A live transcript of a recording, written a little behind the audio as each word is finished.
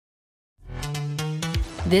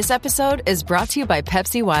This episode is brought to you by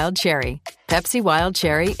Pepsi Wild Cherry. Pepsi Wild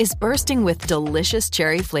Cherry is bursting with delicious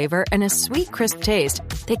cherry flavor and a sweet, crisp taste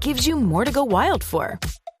that gives you more to go wild for.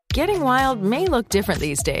 Getting wild may look different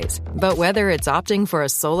these days, but whether it's opting for a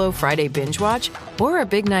solo Friday binge watch or a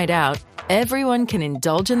big night out, everyone can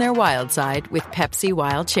indulge in their wild side with Pepsi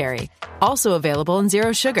Wild Cherry. Also available in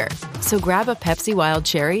Zero Sugar. So grab a Pepsi Wild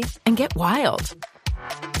Cherry and get wild.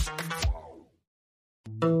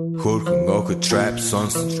 Hurken og trap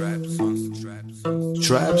sonsen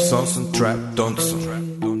Trap sonsen trap donsen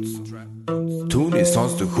Tuni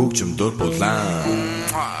sons du hukchum dur på land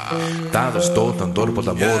Där står den dur på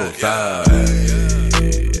moro där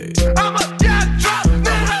I'm a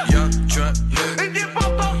young trap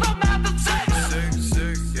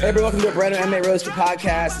Hey everybody, welcome to a brand new MMA Roaster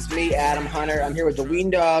podcast. It's me, Adam Hunter. I'm here with the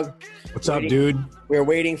Weendawg. What's up, dude? We're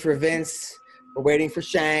waiting for Vince. We're waiting for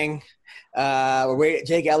Shang. We're waiting.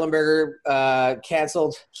 Jake Ellenberger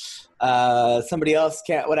canceled. Somebody else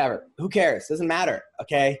can't. Whatever. Who cares? Doesn't matter.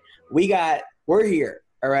 Okay. We're here.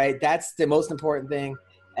 All right. That's the most important thing.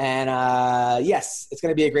 And yes, it's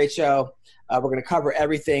going to be a great show. We're going to cover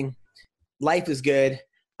everything. Life is good.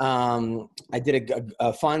 I did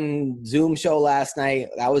a fun Zoom show last night.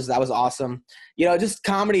 That was awesome. You know, just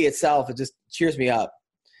comedy itself, it just cheers me up,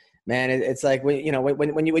 man. It's like when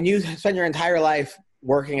you spend your entire life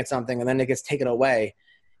working at something and then it gets taken away,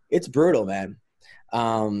 it's brutal, man.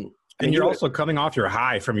 And you're also coming off your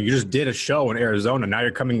high from you just did a show in Arizona. Now you're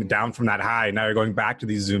coming down from that high. Now you're going back to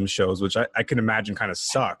these Zoom shows, which I can imagine kind of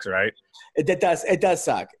sucks, right? It does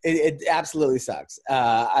suck. It absolutely sucks.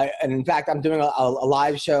 And in fact, I'm doing a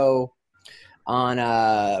live show on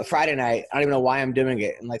Friday night. I don't even know why I'm doing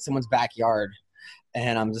it in like someone's backyard.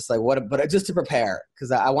 And I'm just like, what? But just to prepare,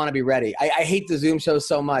 because I want to be ready. I hate the Zoom shows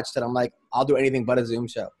so much that I'm like, I'll do anything but a Zoom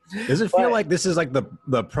show. Does it feel like this is like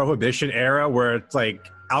the prohibition era where it's like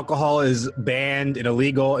alcohol is banned and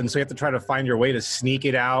illegal, and so you have to try to find your way to sneak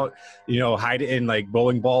it out, hide it in like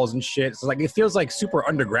bowling balls and shit? So like it feels like super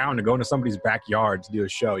underground to go into somebody's backyard to do a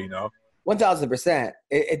show, 1,000%.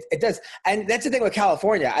 It does. And that's the thing with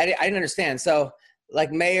California. I didn't understand. So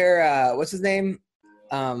like Mayor, what's his name?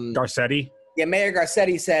 Garcetti. Yeah, Mayor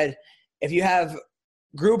Garcetti said if you have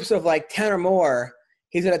groups of like 10 or more,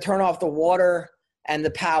 he's going to turn off the water and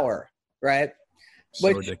the power, right?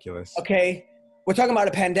 So ridiculous. Okay, we're talking about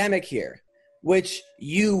a pandemic here, which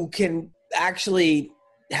you can actually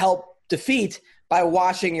help defeat by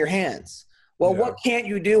washing your hands. Well, What can't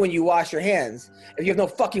you do when you wash your hands if you have no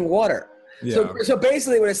fucking water? Yeah. So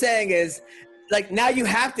basically what it's saying is, like, now you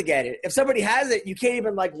have to get it. If somebody has it, you can't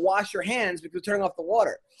even like wash your hands because you're turning off the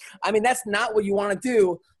water. I mean, that's not what you want to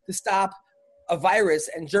do to stop a virus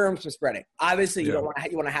and germs from spreading. Obviously, you want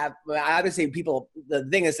to have. Obviously, people. The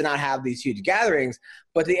thing is to not have these huge gatherings.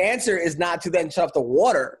 But the answer is not to then shut off the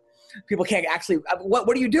water. People can't actually. What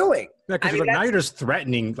are you doing? Yeah, because now you're just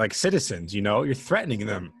threatening like citizens. You're threatening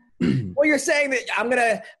them. Well, you're saying that I'm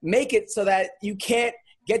gonna make it so that you can't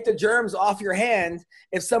get the germs off your hand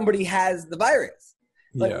if somebody has the virus.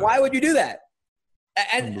 Like, why would you do that?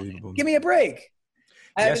 And give me a break.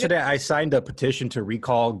 Yesterday, I signed a petition to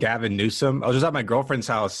recall Gavin Newsom. I was just at my girlfriend's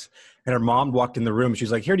house, and her mom walked in the room.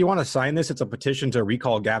 She's like, "Here, do you want to sign this? It's a petition to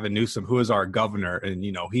recall Gavin Newsom, who is our governor." And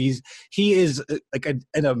he is like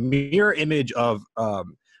a mirror image of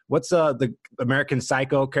what's the American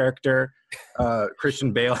Psycho character,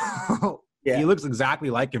 Christian Bale. Yeah. He looks exactly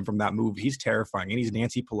like him from that movie. He's terrifying, and he's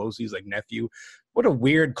Nancy Pelosi's like nephew. What a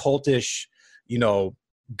weird cultish,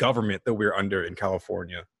 government that we're under in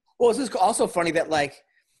California. Well, it's just also funny that like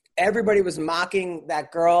everybody was mocking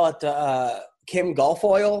that girl at the Kim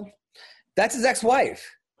Guilfoyle. That's his ex-wife.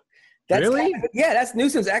 Really? Yeah, that's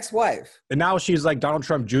Newsom's ex-wife. And now she's like Donald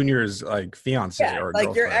Trump Jr.'s like fiance. Yeah, or like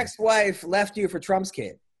girlfriend. Your ex-wife left you for Trump's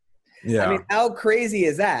kid. Yeah. I mean, how crazy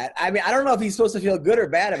is that? I mean, I don't know if he's supposed to feel good or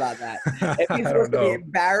bad about that. If he's supposed to be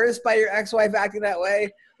embarrassed by your ex-wife acting that way,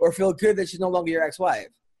 or feel good that she's no longer your ex-wife.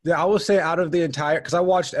 Yeah, I will say out of the entire – because I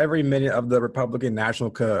watched every minute of the Republican National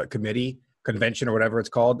Committee convention or whatever it's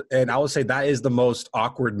called, and I will say that is the most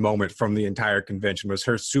awkward moment from the entire convention was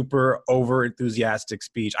her super over-enthusiastic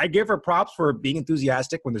speech. I give her props for being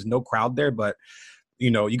enthusiastic when there's no crowd there, but,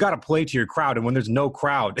 you got to play to your crowd, and when there's no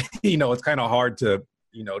crowd, it's kind of hard to –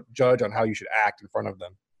 judge on how you should act in front of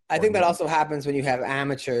them. I think that also happens when you have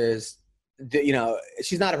amateurs.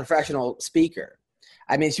 She's not a professional speaker.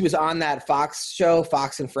 I mean, she was on that Fox show,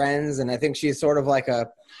 Fox and Friends, and I think she's sort of like a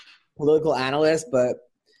political analyst, but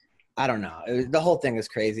I don't know. The whole thing is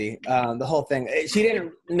crazy. The whole thing, she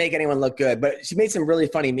didn't make anyone look good, but she made some really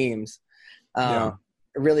funny memes.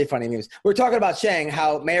 Really funny memes. We're talking about Shang,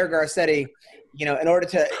 how Mayor Garcetti, in order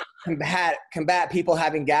to combat people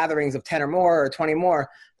having gatherings of 10 or more or 20 more,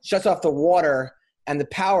 shuts off the water and the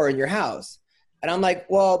power in your house. And I'm like,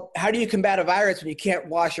 well, how do you combat a virus when you can't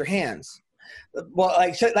wash your hands? Well,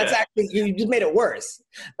 like that's actually, you just made it worse.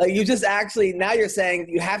 Like you just actually, now you're saying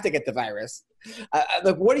you have to get the virus.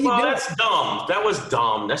 Like, what are you doing? That's dumb. That was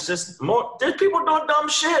dumb. That's just more, there's people doing dumb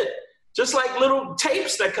shit. Just like little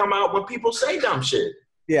tapes that come out when people say dumb shit.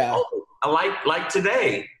 Yeah. Oh, like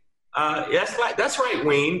today. That's right,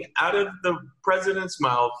 Ween. Out of the president's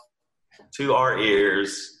mouth to our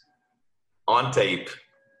ears on tape.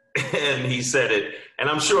 And he said it. And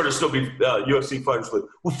I'm sure there'll still be UFC fighters like,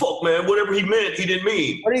 well, fuck, man, whatever he meant, he didn't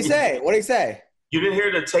mean. What did he say? What did he say? You didn't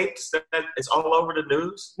hear the tapes that it's all over the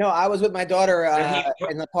news? No, I was with my daughter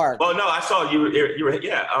in the park. Oh, no, I saw you.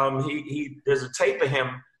 There's a tape of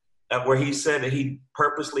him where he said that he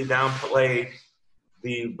purposely downplayed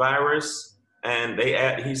the virus. And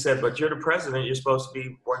he said, but you're the president. You're supposed to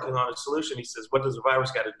be working on a solution. He says, what does the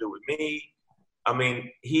virus got to do with me? I mean,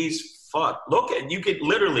 he's fucked. You could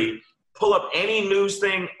literally pull up any news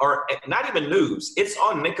thing, or not even news. It's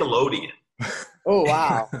on Nickelodeon. Oh,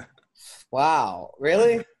 wow. Wow.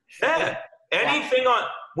 Really? Yeah. Anything on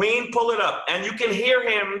Ween, pull it up. And you can hear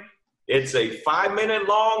him. It's a 5-minute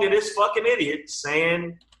long of this fucking idiot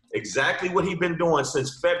saying exactly what he's been doing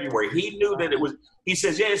since February. He knew that he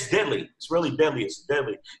says, yeah, it's deadly. It's really deadly. It's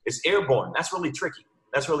deadly. It's airborne. That's really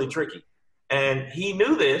tricky. And he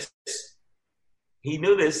knew this.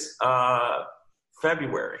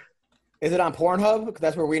 February. Is it on Pornhub? Because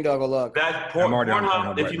that's where Weendawg will look. That's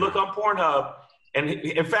Pornhub. If you look on Pornhub, and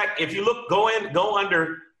in fact, if you go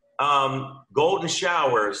under golden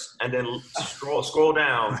showers, and then scroll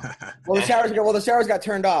down. Well, the showers got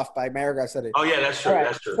turned off by Marriott City. Oh yeah, that's true. Right.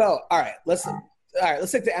 That's true. So, all right, let's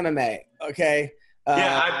stick to MMA. Okay.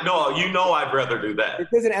 I'd rather do that. This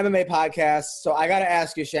is an MMA podcast, so I got to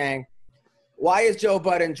ask you, Shang, why is Joe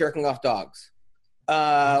Budden jerking off dogs?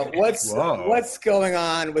 What's going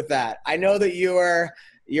on with that? I know that you're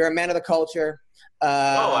a man of the culture.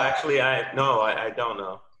 I don't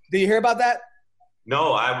know. Did you hear about that?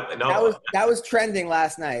 No. That was trending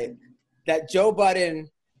last night. That Joe Budden,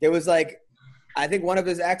 there was I think one of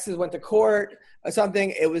his exes went to court or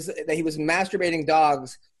something. It was that he was masturbating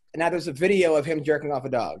dogs, and now there's a video of him jerking off a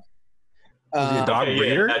dog. Is he a dog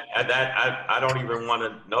breeder? I don't even want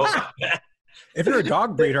to know about that. If you're a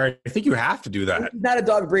dog breeder, I think you have to do that. He's not a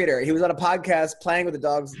dog breeder. He was on a podcast playing with the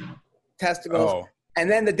dog's testicles. Oh. And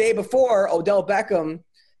then the day before, Odell Beckham,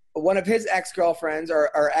 one of his ex-girlfriends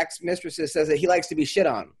or ex-mistresses, says that he likes to be shit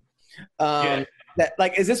on.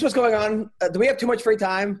 Is this what's going on? Do we have too much free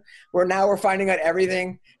time where now we're finding out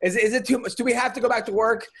everything? Is it too much? Do we have to go back to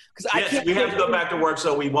work? Yes, we have to go back to work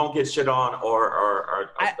so we won't get shit on or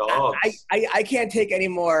dogs. I can't take any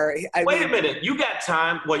more. Wait a minute. You got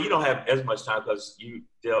time. Well, you don't have as much time because you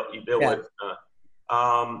deal with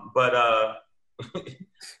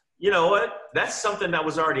you know what? That's something that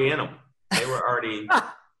was already in them. They were already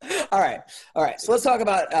All right. So let's talk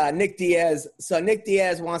about Nick Diaz. So Nick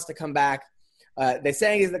Diaz wants to come back. They're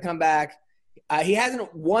saying he's going to come back. He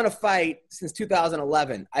hasn't won a fight since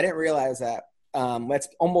 2011. I didn't realize that. That's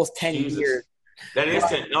almost 10 years. That is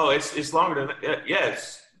 10. No, it's longer than that.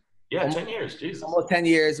 Yes. Yeah, 10 years. Jesus. Almost 10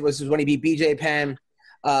 years, which is when he beat BJ Penn.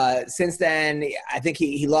 Since then, I think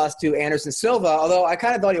he lost to Anderson Silva, although I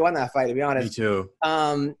kind of thought he won that fight, to be honest. Me too.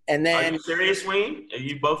 And then, are you serious, Wayne?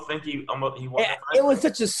 You both think he won that fight? It was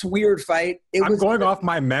such a weird fight. I'm going off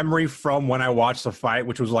my memory from when I watched the fight,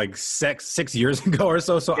 which was like six years ago or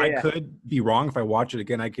so. So I could be wrong. If I watch it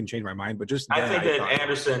again, I can change my mind. But I think that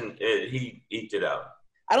Anderson, he eked it out.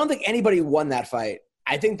 I don't think anybody won that fight.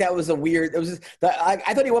 I think that was I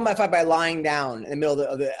thought he won my fight by lying down in the middle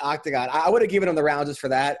of the octagon. I would have given him the round just for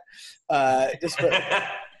that.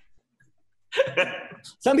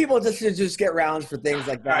 Some people just get rounds for things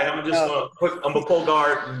like that. All right, I'm gonna pull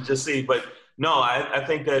guard and just see. But no, I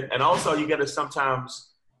think that, and also you got to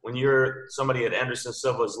sometimes when you're somebody at Anderson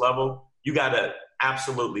Silva's level, you got to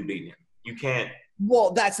absolutely beat him. You can't.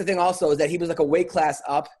 Well, that's the thing also, is that he was like a weight class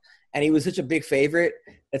up. And he was such a big favorite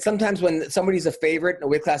that sometimes when somebody's a favorite and a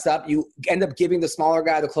weight class up, you end up giving the smaller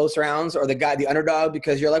guy the close rounds or the underdog,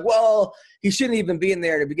 because you're like, well, he shouldn't even be in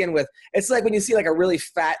there to begin with. It's like when you see like a really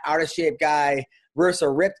fat, out of shape guy versus a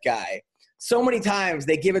ripped guy. So many times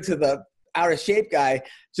they give it to the out of shape guy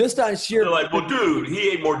just on sheer. You're like, well, dude,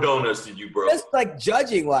 he ate more donuts than you, bro. Just like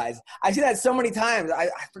judging wise. I see that so many times. I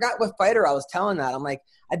forgot what fighter I was telling that. I'm like,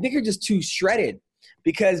 I think you're just too shredded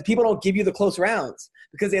because people don't give you the close rounds,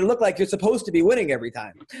 because they look like you're supposed to be winning every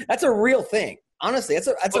time. That's a real thing. Honestly, that's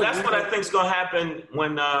what I think is going to happen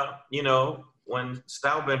when, when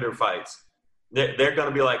Stylebender fights. they're going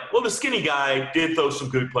to be like, well, the skinny guy did throw some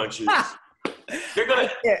good punches. They're going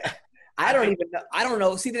to. Yeah. I don't even know. I don't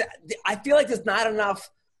know. See, I feel like there's not enough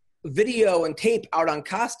video and tape out on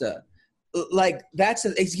Costa. Like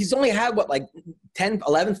he's only had what, like 10,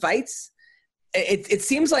 11 fights. It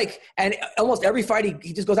seems like, and almost every fight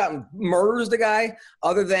he just goes out and murders the guy.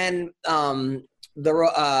 Other than the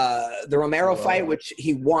Romero fight, which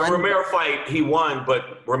he won. The Romero fight he won,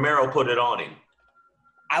 but Romero put it on him.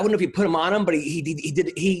 I wouldn't know if he put him on him, but he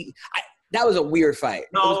did. That was a weird fight.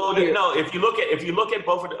 No. If you look at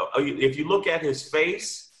both, if you look at his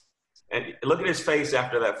face and look at his face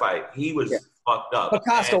after that fight, he was fucked up. But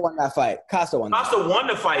Costa won that fight. Costa won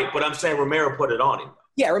the fight, but I'm saying Romero put it on him.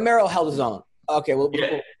 Yeah, Romero held his own. Okay, we'll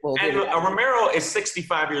and Romero is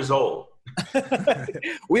 65 years old.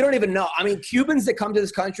 We don't even know. I mean, Cubans that come to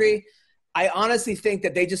this country, I honestly think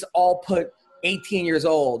that they just all put 18 years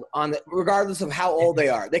old on regardless of how old they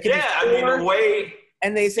are. They can the way.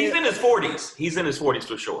 And they say he's in his 40s. He's in his 40s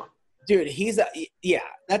for sure. Dude,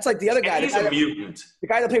 that's like the other guy. He's a mutant. The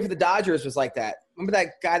guy that played for the Dodgers was like that. Remember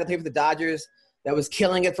that guy that played for the Dodgers that was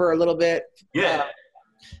killing it for a little bit? Yeah.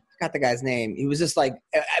 I forgot the guy's name. He was just like,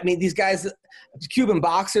 I mean, these guys, Cuban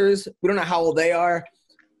boxers, we don't know how old they are.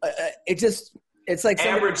 It's like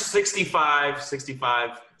average 65.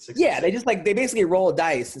 Yeah, they basically roll a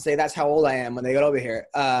dice and say that's how old I am when they get over here.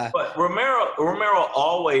 But Romero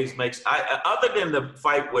always makes. Other than the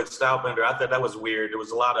fight with Stylebender, I thought that was weird. There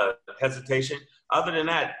was a lot of hesitation. Other than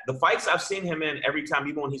that, the fights I've seen him in every time,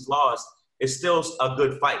 even when he's lost, is still a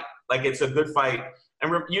good fight. Like it's a good fight.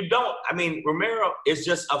 And Romero is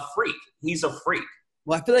just a freak. He's a freak.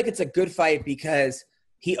 Well, I feel like it's a good fight because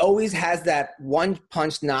he always has that one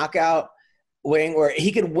punch knockout wing where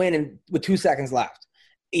he could win with 2 seconds left.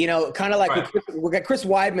 You know, kind of like Chris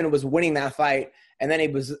Weidman was winning that fight, and then he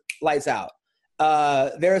was lights out.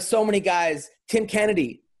 There are so many guys. Tim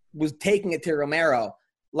Kennedy was taking it to Romero,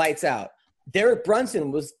 lights out. Derek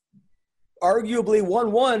Brunson was arguably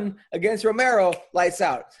 1-1 against Romero, lights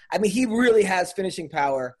out. I mean, he really has finishing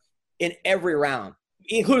power in every round,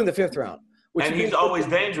 including the 5th round. And he's always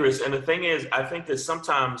dangerous. And the thing is, I think that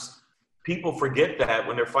sometimes people forget that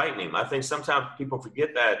when they're fighting him. I think sometimes people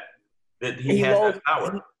forget that he has that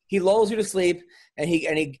power. He lulls you to sleep, and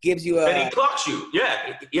he gives you and he clocks you.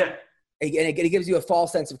 Yeah. And he gives you a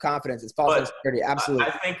false sense of confidence. It's false sense of security. Absolutely.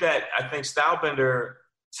 I think Stylebender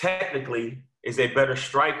technically is a better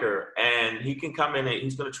striker, and he can come in and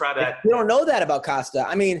he's going to try that. We don't know that about Costa.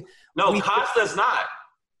 I mean, Costa's not.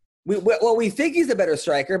 We think he's the better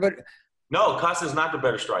striker, but no, Costa's not the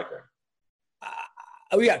better striker.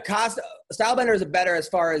 Costa. Stylebender is better as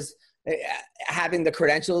far as having the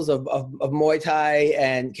credentials of Muay Thai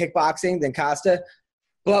and kickboxing than Costa,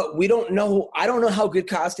 but we don't know. I don't know how good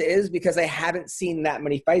Costa is because I haven't seen that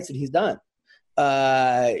many fights that he's done.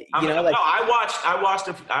 I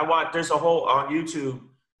watched. There's a whole on YouTube.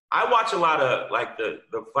 I watch a lot of like the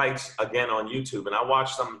fights again on YouTube, and I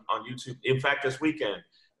watched some on YouTube. In fact, this weekend,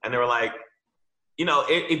 and they were like,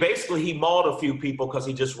 basically he mauled a few people because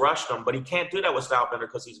he just rushed them, but he can't do that with Stylebender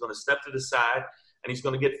because he's going to step to the side and he's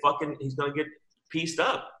going to get pieced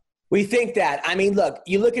up. We think that. I mean, look,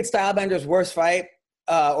 you look at Stylebender's worst fight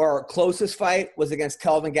or closest fight was against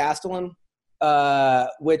Kelvin Gastelum,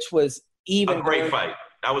 which was even a great fight.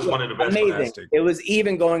 That was one of the best. Amazing. Fights. It was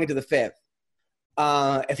even going into the 5th.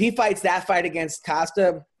 If he fights that fight against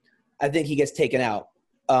Costa, I think he gets taken out.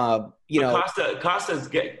 Costa's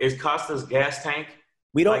gas tank.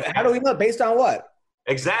 We don't. How do we know? Based on what?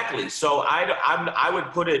 Exactly. So I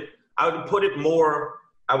would put it more.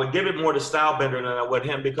 I would give it more to Stylebender than I would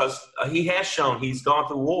him because he has shown he's gone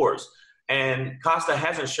through wars, and Costa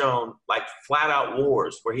hasn't shown like flat out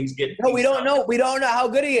wars where he's getting. No, we don't know. We don't know how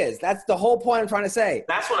good he is. That's the whole point I'm trying to say.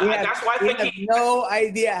 That's why I think we have no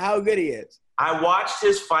idea how good he is. I watched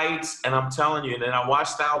his fights, and I'm telling you, and then I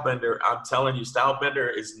watched Stylebender. I'm telling you,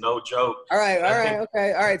 Stylebender is no joke. All right.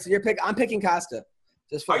 So I'm picking Costa.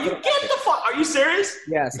 Are you serious?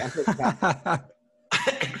 Yes, I'm picking Costa.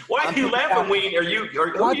 Why are you laughing, Ween?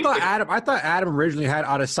 I thought Adam originally had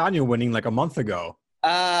Adesanya winning like a month ago.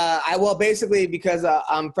 Basically because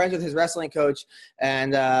I'm friends with his wrestling coach,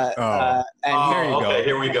 and here you go.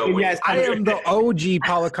 Here we go. I am the OG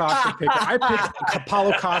Paulo Costa picker. I picked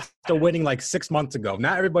Paulo Costa winning like 6 months ago.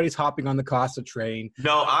 Not everybody's hopping on the Costa train.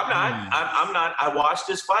 No, I'm not. I'm not. I watched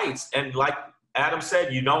his fights, and like Adam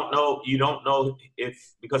said, you don't know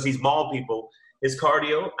if because he's mauled people. His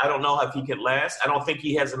cardio, I don't know if he can last. I don't think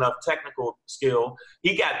he has enough technical skill.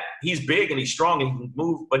 He's big and he's strong and he can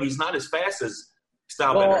move, but he's not as fast as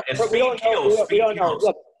Stylebender. We don't know.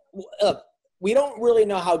 Look, we don't really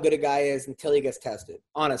know how good a guy is until he gets tested,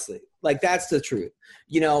 honestly. Like, that's the truth.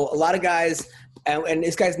 You know, a lot of guys, and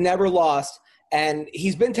this guy's never lost, and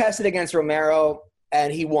he's been tested against Romero,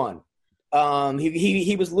 and he won.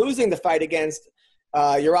 He was losing the fight against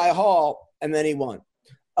Uriah Hall, and then he won.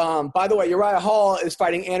 By the way, Uriah Hall is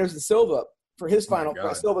fighting Anderson Silva for his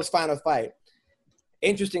Silva's final fight.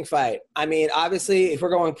 Interesting fight. I mean, obviously, if we're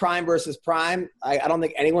going prime versus prime, I don't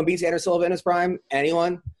think anyone beats Anderson Silva in his prime.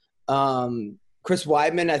 Anyone. Chris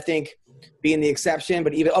Weidman, I think, being the exception,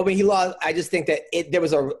 but he lost. I just think that there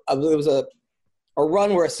was a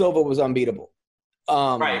run where Silva was unbeatable.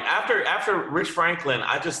 Right after Rich Franklin,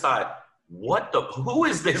 I just thought, who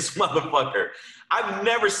is this motherfucker? I've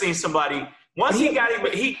never seen somebody. Once he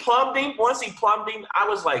plumbed him. Once he plumbed him, I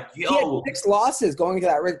was like, yo. He had 6 losses going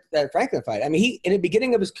into that Franklin fight. I mean, in the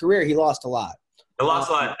beginning of his career, he lost a lot. He lost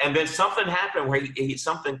a lot, and then something happened where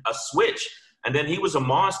a switch. And then he was a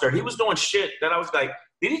monster. He was doing shit that I was like,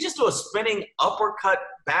 did he just do a spinning uppercut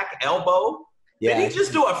back elbow? Yeah. Did he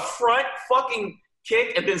just do a front fucking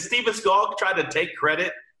kick? And then Steven Seagal tried to take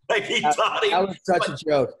credit? Like he taught him. That was such a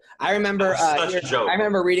joke. I remember I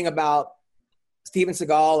remember reading about Steven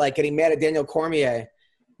Seagal like getting mad at Daniel Cormier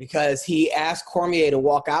because he asked Cormier to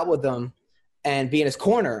walk out with him and be in his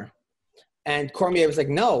corner. And Cormier was like,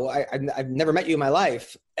 no, I've never met you in my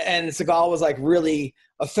life. And Seagal was like really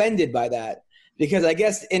offended by that. Because I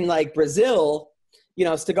guess in like Brazil, you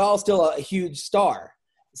know, Seagal's still a huge star.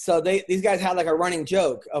 So these guys had like a running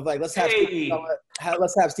joke of like, let's have Steven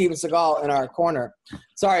Seagal in our corner.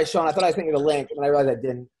 Sorry, Sean, I thought I was thinking of the link, and I realized I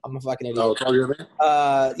didn't. I'm a fucking idiot. Oh, it's all your man?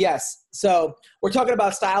 Yes. So we're talking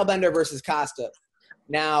about Stylebender versus Costa.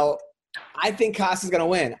 Now, I think Costa's going to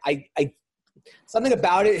win. I something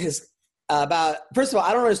about it is first of all,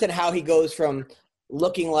 I don't understand how he goes from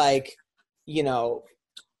looking like, you know,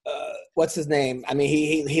 what's his name? I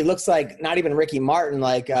mean, he looks like not even Ricky Martin,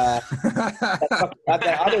 like that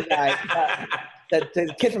other guy,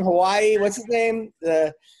 the kid from Hawaii. What's his name?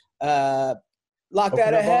 Lock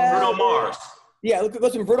that ahead. Bruno Mars. Yeah, it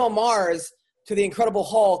goes from Bruno Mars to the Incredible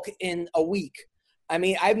Hulk in a week. I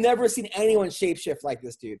mean, I've never seen anyone shapeshift like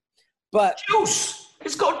this dude. But Juice.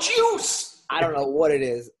 It's called Juice. I don't know what it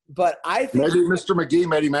is, but I think maybe Mr. McGee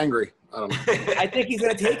made him angry. I don't know. I think he's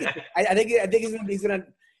gonna take it. I think he's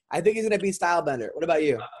gonna beat Stylebender. What about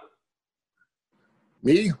you?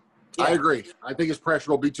 Me? Yeah. I agree. I think his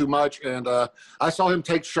pressure will be too much, and I saw him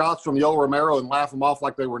take shots from Yoel Romero and laugh them off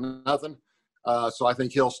like they were nothing. So I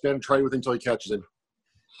think he'll stand and trade with him until he catches him.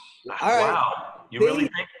 All right. Wow. You really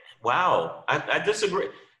think? Wow. I disagree.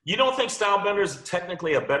 You don't think Stylebender is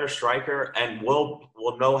technically a better striker and will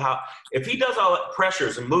know how – if he does all that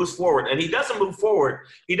pressures and moves forward, and he doesn't move forward,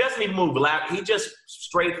 he doesn't even move he just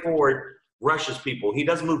straightforward rushes people. He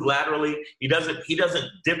doesn't move laterally. He doesn't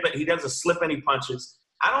dip it. He doesn't slip any punches.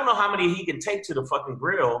 I don't know how many he can take to the fucking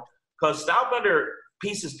grill because Stylebender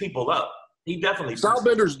pieces people up. He definitely –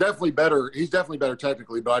 Stylebender's definitely better. He's definitely better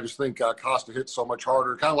technically, but I just think Costa hits so much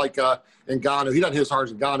harder. Kind of like Ngannou. He doesn't hit as hard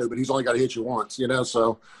as Ngannou, but he's only got to hit you once, you know.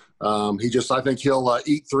 So I think he'll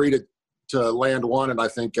eat 3 to land 1, and I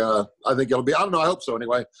think it'll be – I don't know. I hope so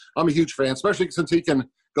anyway. I'm a huge fan, especially since he can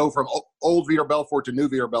go from old Vitor Belfort to new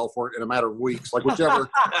Vitor Belfort in a matter of weeks. Like whichever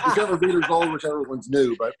Vitor's old, whichever one's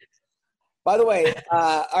new. But by the way,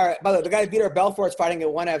 all right. By the way, the guy Vitor Belfort's fighting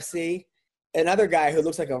at 1 FC. Another guy who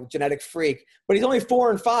looks like a genetic freak, but he's only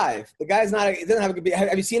 4 and 5. The guy's not. He doesn't have a good.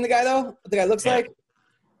 Have you seen the guy though? What the guy looks like?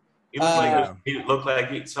 He looked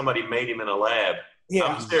like somebody made him in a lab. Yeah,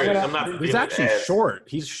 I'm serious. I'm not. He's actually short.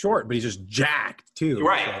 He's short, but he's just jacked too.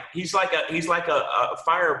 Right. So. He's like a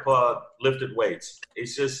fire plug lifted weights.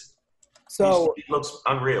 It's just. So he looks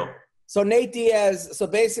unreal. So Nate Diaz. So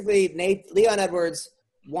basically, Leon Edwards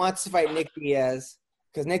wants to fight Nick Diaz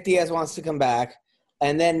because Nick Diaz wants to come back.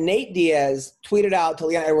 And then Nate Diaz tweeted out to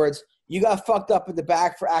Leon Edwards, you got fucked up in the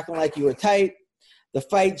back for acting like you were tight. The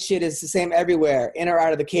fight shit is the same everywhere, in or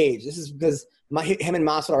out of the cage. This is because him and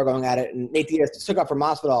Masvidal are going at it, and Nate Diaz took up for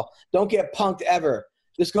Masvidal. Don't get punked ever.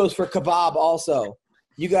 This goes for Kebab also.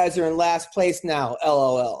 You guys are in last place now,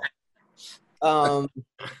 LOL. I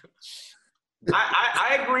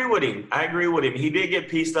agree with him. He did get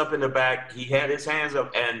pieced up in the back. He had his hands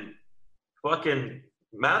up, and fucking –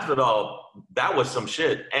 Masvidal, that was some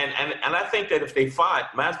shit. And I think that if they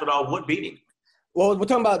fought, Masvidal would beat him. Well, we're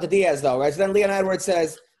talking about the Diaz, though, right? So then Leon Edwards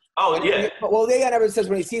says – oh, yeah. Well, Leon Edwards says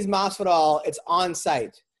when he sees Masvidal, it's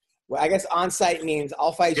on-site. Well, I guess on-site means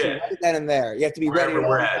I'll fight you right then and there. You have to be ready. Wherever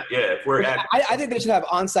we're at, yeah. If we're at – I think they should have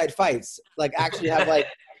on-site fights. Like, actually have, like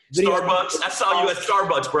 – Starbucks. I saw you at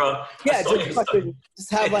Starbucks, bro. Yeah,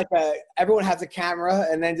 just have, like, everyone has a camera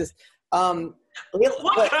and then just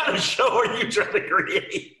What kind of show are you trying to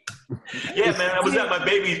create? Yeah, man, I was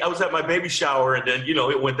at my baby shower, and then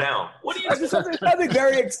it went down. What are you? There's something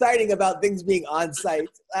very exciting about things being on site.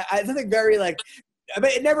 Something very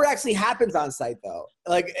it never actually happens on site though.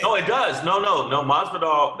 No, it does. No.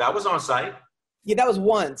 Masvidal, that was on site. Yeah, that was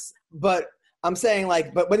once, but I'm saying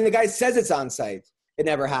but when the guy says it's on site, it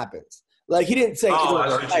never happens. He didn't say. Oh, I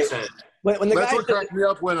see what you're saying. When the That's guy what cracked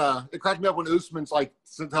me up when Usman's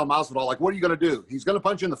to tell Masvidal, what are you going to do? He's going to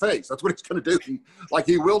punch you in the face. That's what he's going to do.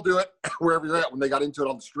 He will do it wherever you're at. When they got into it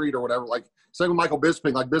on the street or whatever, same with Michael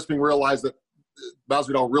Bisping. Bisping realized that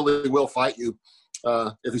Masvidal really will fight you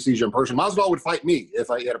if he sees you in person. Masvidal would fight me if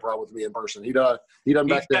he had a problem with me in person. He doesn't back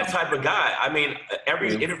down. He's that type of guy. I mean,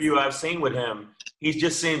 every interview I've seen with him, he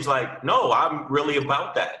just seems like, no, I'm really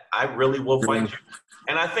about that. I really will fight you.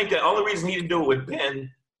 And I think the only reason he didn't do it with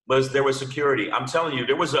Ben was there was security. I'm telling you,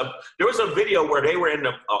 there was a video where they were in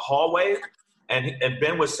a hallway and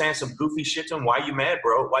Ben was saying some goofy shit to him. Why you mad,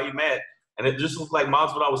 bro? Why you mad? And it just looked like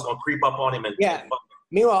Masvidal was going to creep up on him.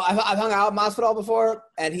 Meanwhile, I've hung out with Masvidal before,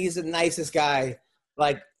 and he's the nicest guy.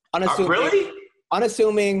 Unassuming, really?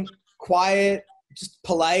 Unassuming, quiet, just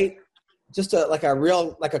polite, just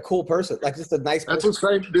a cool person, just a nice person. That's the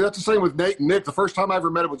same, dude. That's the same with Nate and Nick. The first time I ever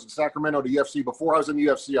met him was in Sacramento to UFC. Before I was in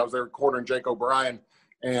UFC, I was there cornering Jake O'Brien.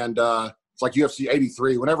 And it's UFC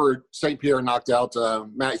 83. Whenever St. Pierre knocked out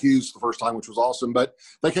Matt Hughes the first time, which was awesome. But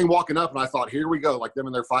they came walking up, and I thought, here we go. Them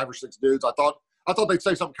and their 5 or 6 dudes. I thought they'd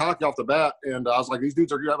say something cocky off the bat. And I was like, these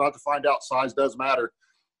dudes are about to find out size does matter.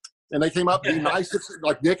 And they came up, being nice.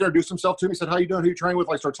 Nick introduced himself to me, said, how you doing? Who you training with?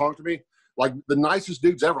 Started talking to me. The nicest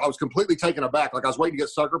dudes ever. I was completely taken aback. I was waiting to get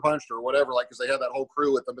sucker punched or whatever, because they had that whole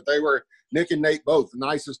crew with them. But they were, Nick and Nate both, the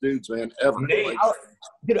nicest dudes, man, ever.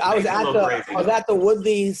 I was at the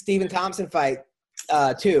Woodley Stephen Thompson fight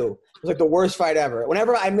too. It was the worst fight ever.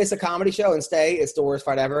 Whenever I miss a comedy show and stay, it's the worst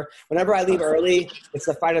fight ever. Whenever I leave early, it's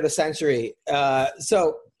the fight of the century.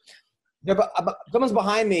 So someone's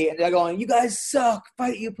behind me, and they're going, "You guys suck.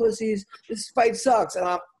 Fight, you pussies. This fight sucks."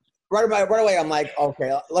 And right away, I'm like,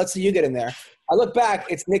 okay, let's see you get in there. I look back,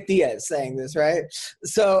 it's Nick Diaz saying this, right?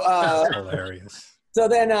 So that's hilarious. So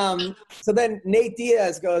then Nate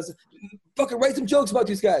Diaz goes, fucking write some jokes about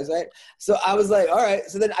these guys, right? So I was like, all right.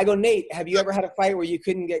 So then I go, Nate, have you ever had a fight where you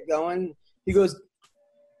couldn't get going? He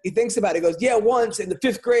thinks about it. He goes, yeah, once in the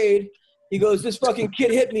 5th grade. He goes, this fucking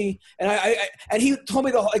kid hit me, and he told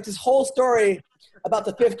me this whole story about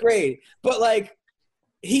the 5th grade, but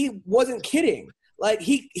he wasn't kidding.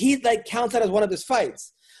 He counts that as one of his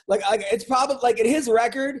fights. It's probably his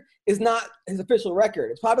record is not his official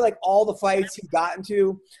record. It's probably all the fights he got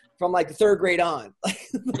into from the 3rd grade on.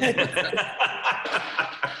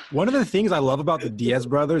 One of the things I love about the Diaz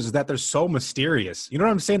brothers is that they're so mysterious. You know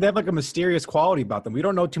what I'm saying? They have a mysterious quality about them. We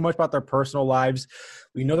don't know too much about their personal lives.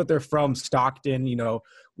 We know that they're from Stockton.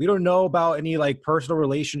 We don't know about any personal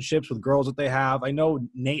relationships with girls that they have. I know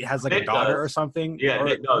Nate has a daughter or something. Yeah,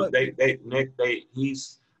 Nick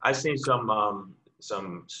does. I've seen some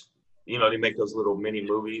they make those little mini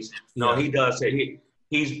movies. No, he does.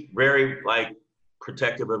 He's very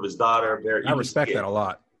protective of his daughter. I respect that a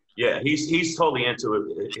lot. Yeah, he's totally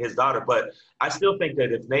into his daughter, but I still think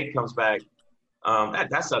that if Nate comes back,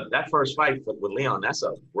 that first fight with Leon, that's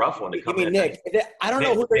a rough one to come in. Nick, I don't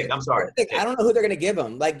know who they're. I'm sorry. I don't know who they're going to give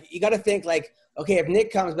him. You got to think okay, if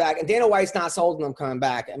Nick comes back, and Dana White's not sold on him coming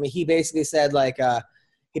back. I mean, he basically said look,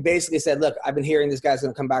 I've been hearing this guy's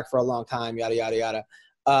going to come back for a long time, yada yada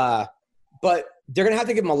yada. But they're going to have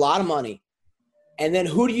to give him a lot of money, and then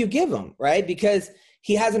who do you give him, right? Because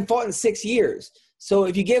he hasn't fought in 6 years. So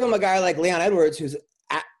if you give him a guy like Leon Edwards, who's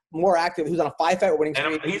more active, who's on a 5-fight winning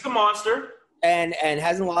streak, he's a monster, and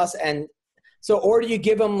hasn't lost, and so, or do you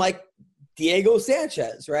give him Diego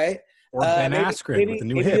Sanchez, right? Or Ben Askren with the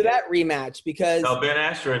new hip? Do that rematch because Ben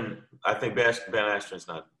Askren, I think Ben Askren's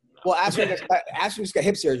not. Well, Askren's got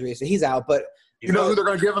hip surgery, so he's out. But you know who they're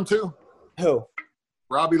going to give him to? Who?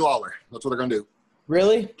 Robbie Lawler. That's what they're going to do.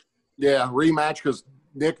 Really? Yeah, rematch because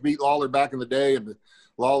Nick beat Lawler back in the day, and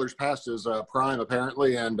Lawler's past his prime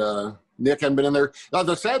apparently, and Nick hadn't been in there. Now,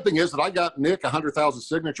 the sad thing is that I got Nick 100,000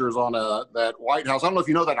 signatures on that White House. I don't know if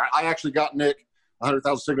you know that. I actually got Nick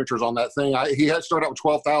 100,000 signatures on that thing. He had started out with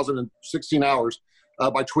 12,000 in 16 hours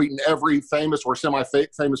by tweeting every famous or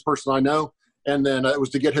semi-famous person I know, and then it was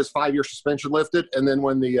to get his 5-year suspension lifted. And then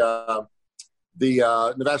when the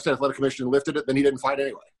Nevada State Athletic Commission lifted it, then he didn't fight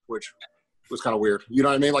anyway, which was kind of weird. You know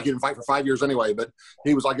what I mean? He didn't fight for 5 years anyway, but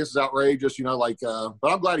he was like, this is outrageous, but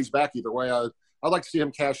I'm glad he's back either way. I'd like to see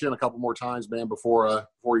him cash in a couple more times, man, before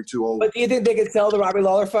he's too old. But do you think they could sell the Robbie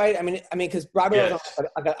Lawler fight? I mean, because Robbie Lawler's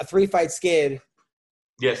on a 3-fight skid.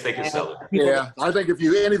 Yes, they can sell it. Yeah, I think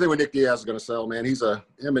anything with Nick Diaz is going to sell, man.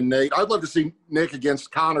 Him and Nate. I'd love to see Nick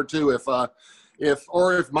against Conor too. If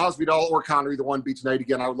Masvidal or Conor, either one beats Nate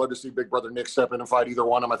again, I would love to see Big Brother Nick step in and fight either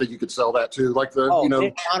one of them. I think you could sell that too. Like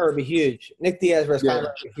Nick Conor would be huge. Nick Diaz versus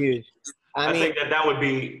Conor would be huge. I think that would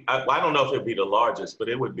be. I don't know if it would be the largest, but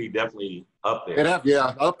it would be definitely up there. Up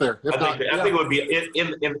there. I think it would be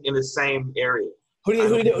in the same area. Who do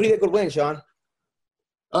you think would win, Sean?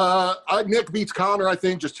 Nick beats Conor, I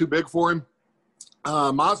think, just too big for him.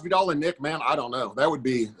 Masvidal and Nick, man, I don't know. That'd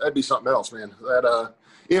be something else, man.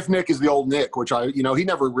 If Nick is the old Nick, which he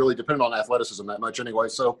never really depended on athleticism that much anyway.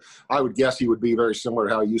 So I would guess he would be very similar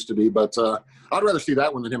to how he used to be. But I'd rather see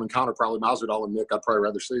that one than him and Conor. Probably Masvidal and Nick, I'd probably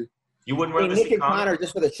rather see. You wouldn't rather Nick see and Conor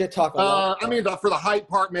just for the shit talk. I mean, for the hype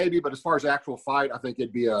part, maybe. But as far as actual fight, I think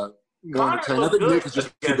it'd be a 1 to 10. I think Nick is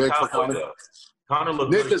just too big for Conor.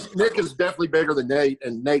 Nick is definitely bigger than Nate,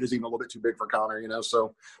 and Nate is even a little bit too big for Conor,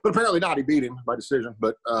 So, but apparently not. He beat him by decision.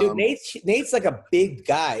 But dude, Nate's like a big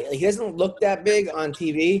guy. Like, he doesn't look that big on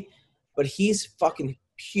TV, but he's fucking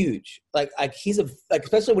huge. Like he's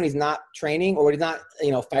especially when he's not training or when he's not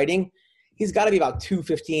fighting, he's got to be about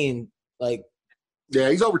 215. Like, yeah,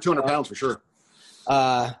 he's over 200 pounds for sure.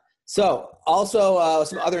 So also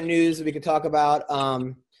some other news that we could talk about.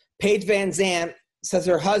 Paige Van Zandt says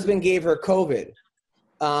her husband gave her COVID.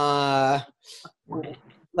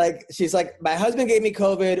 She's like, my husband gave me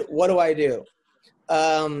COVID. What do I do?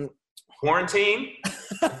 Quarantine?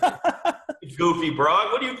 Goofy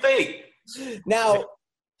broad. What do you think? Now,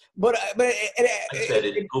 but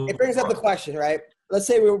it brings up the question, right? Let's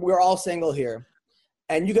say we're all single here,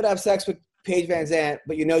 and you could have sex with Paige Van Zandt,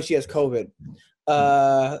 but she has COVID.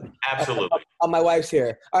 Absolutely. My wife's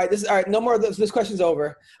here. All right, no more of this. This question's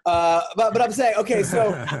over. But I'm saying, okay,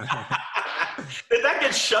 so did that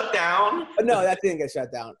get shut down? No, that didn't get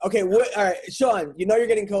shut down. Okay, all right, Sean, you're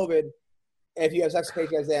getting COVID. If you have sex with Paige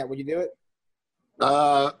Van Zandt, would you do it?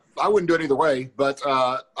 I wouldn't do it either way, but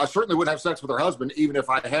I certainly wouldn't have sex with her husband, even if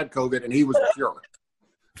I had COVID and he was pure.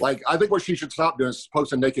 Like, I think what she should stop doing is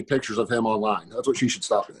posting naked pictures of him online. That's what she should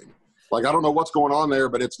stop doing. Like, I don't know what's going on there,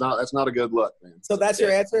 but that's not a good look, man. So that's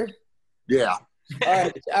your answer? Yeah.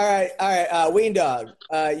 All right. Weendawg,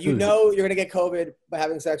 you're going to get COVID by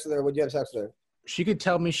having sex with her. Would you have sex with her? She could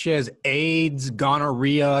tell me she has AIDS,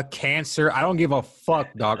 gonorrhea, cancer. I don't give a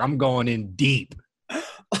fuck, dog. I'm going in deep.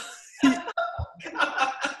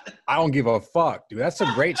 I don't give a fuck, dude. That's a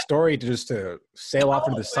great story to sail off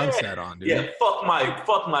into the sunset on, dude. Yeah, fuck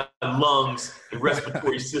my lungs and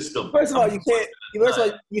respiratory system. First of all,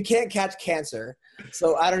 you can't catch cancer,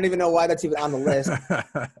 so I don't even know why that's even on the list.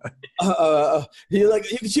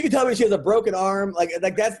 She could tell me she has a broken arm. Like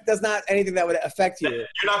that's not anything that would affect you. You're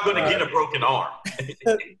not going to get a broken arm.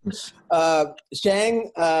 Shang?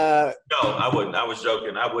 No, I wouldn't. I was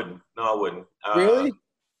joking. I wouldn't. No, I wouldn't. Really?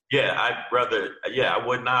 Yeah, I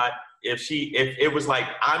would not. If it was like,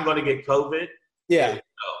 I'm going to get COVID. Yeah.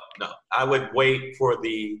 No. I would wait for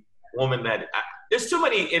the woman there's too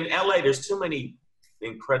many, in LA, there's too many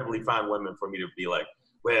incredibly fine women for me to be like,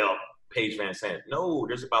 well, Paige Van Zandt. No,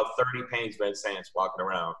 there's about 30 Paige Van Zandts walking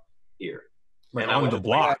around here. Like on the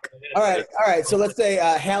block. All right. So let's say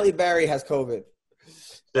Halle Berry has COVID.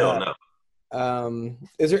 Still no.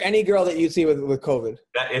 Is there any girl that you see with COVID?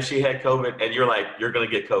 That if she had COVID and you're like, you're going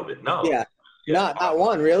to get COVID. No. Yeah. Not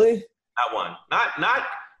one, really? Not one. Not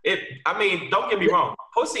it. I mean, don't get me wrong.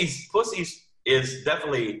 Pussies is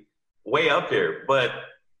definitely way up here, but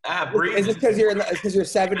is it because you're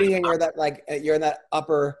 70 and you're in that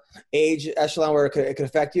upper age echelon where it could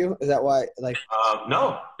affect you? Is that why?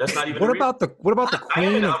 No, that's not even. What about the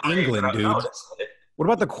Queen of England, dude? What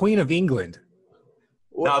about the Queen of England?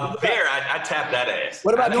 Now I tap that ass.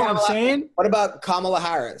 What about what I'm saying? What about Kamala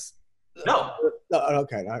Harris? No.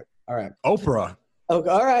 Okay. All right. Oprah. Okay.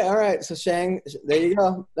 All right. So Shang, there you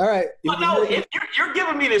go. All right. No, if you're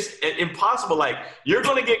giving me this impossible, like you're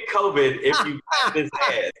gonna get COVID if you have this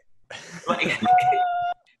ass. Like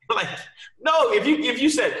no, if you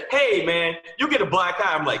said, hey man, you get a black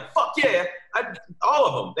eye, I'm like, fuck yeah, all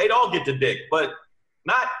of them, they'd all get the dick, but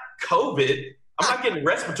not COVID. I'm not getting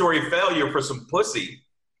respiratory failure for some pussy.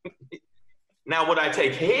 Now, would I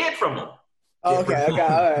take head from them? Oh, okay. All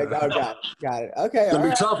right. Got it. Okay. It's gonna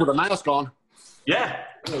be tough with a mask on. Yeah,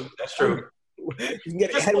 that's true. You can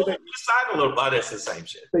get head with a little. Oh, that's the same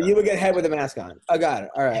shit. So you would get head with a mask on. I got it.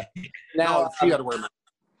 All right. Now she had to wear a mask.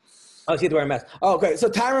 Oh, she had to wear a mask. Oh, okay. So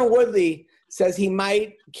Tyron Woodley says he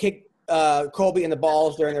might kick Colby in the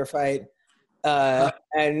balls during their fight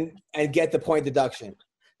and get the point deduction.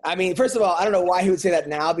 I mean, first of all, I don't know why he would say that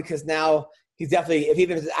now, because now he's definitely,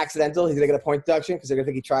 even if it's accidental, he's going to get a point deduction because they're going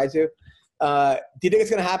to think he tried to. Do you think it's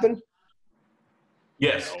going to happen?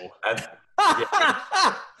 Yes.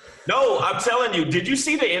 Yeah. No, I'm telling you, did you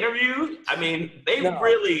see the interview? I mean,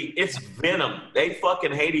 it's venom. They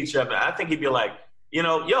fucking hate each other. I think he'd be like,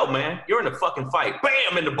 yo, man, you're in a fucking fight.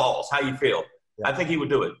 Bam, in the balls. How you feel? Yeah. I think he would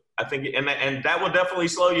do it. I think, and that will definitely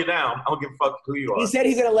slow you down. I don't give a fuck who you are. He said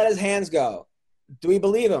he's going to let his hands go. Do we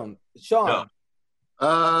believe him? Sean?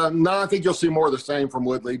 No, I think you'll see more of the same from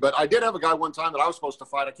Woodley. But I did have a guy one time that I was supposed to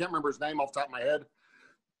fight. I can't remember his name off the top of my head.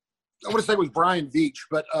 I want to say it was Brian Veach,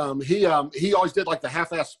 but he always did like the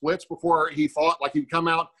half-ass splits before he fought. Like he'd come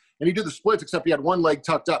out and he'd do the splits, except he had one leg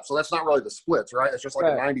tucked up. So that's not really the splits, right? It's just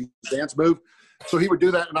like a 90s dance move. So he would do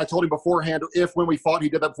that. And I told him beforehand, when we fought, he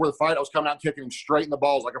did that before the fight, I was coming out and kicking him straight in the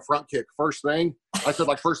balls, like a front kick. First thing, I said,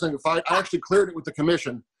 like, first thing to fight. I actually cleared it with the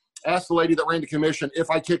commission. Asked the lady that ran the commission, if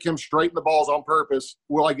I kick him straight in the balls on purpose,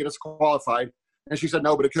 will I get disqualified? And she said,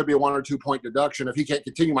 no, but it could be a 1 or 2 point deduction. If he can't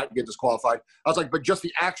continue, might get disqualified. I was like, but just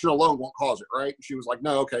the action alone won't cause it, right? And she was like,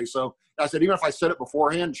 no, okay. So I said, even if I said it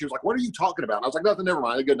beforehand, and she was like, what are you talking about? And I was like, nothing, never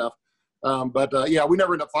mind, good enough. Yeah, we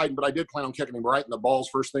never ended up fighting, but I did plan on kicking him right in the balls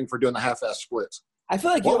first thing for doing the half-ass splits. I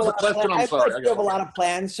feel like you have a lot of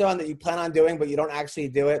plans, Sean, that you plan on doing, but you don't actually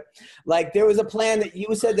do it. Like there was a plan that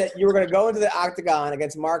you said that you were going to go into the octagon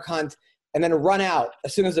against Mark Hunt and then run out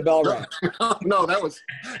as soon as the bell rang. No, that was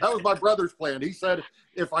my brother's plan. He said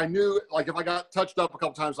if I got touched up a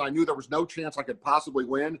couple times, I knew there was no chance I could possibly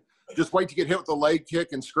win. Just wait to get hit with the leg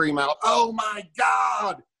kick and scream out, "Oh my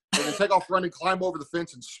God!" and then take off running, climb over the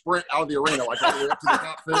fence, and sprint out of the arena like all the way up to the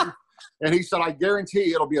top thing. And he said, I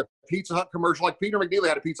guarantee it'll be a Pizza Hut commercial. Like Peter McNeely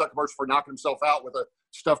had a Pizza Hut commercial for knocking himself out with a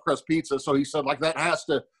stuffed crust pizza. So he said, like, that has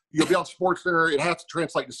to, you'll be on SportsCenter. It has to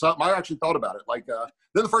translate to something. I actually thought about it. Like,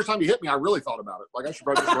 then the first time he hit me, I really thought about it. Like, I should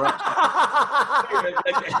probably just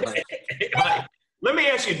run. Let me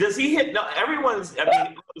ask you, does he hit? No,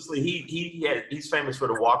 obviously he's famous for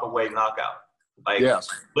the walk away knockout. Like, yes.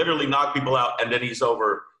 Literally knock people out, and then he's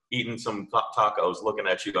over eating some tacos, looking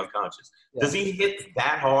at you unconscious. Yeah. Does he hit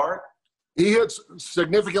that hard? He hits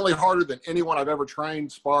significantly harder than anyone I've ever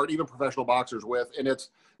trained, sparred, even professional boxers with. And it's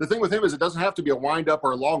the thing with him is it doesn't have to be a wind up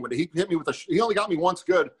or a long one. He hit me he only got me once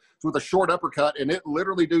good with a short uppercut, and it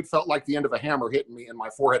literally, dude, felt like the end of a hammer hitting me in my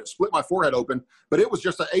forehead. It split my forehead open, but it was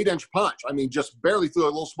just an 8-inch punch. I mean, just barely threw a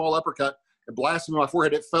little small uppercut and blasted me in my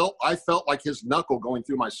forehead. I felt like his knuckle going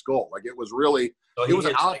through my skull. Like it was really, it was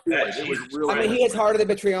an odd feeling. It was really. I mean, he hits harder than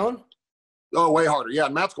Petrione? Oh, way harder. Yeah,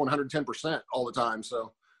 and Matt's going 110% all the time.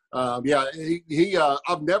 So. Yeah,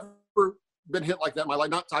 I've never been hit like that in my life.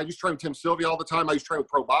 I used to train with Tim Sylvia all the time. I used to train with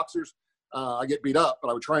pro boxers. I get beat up, but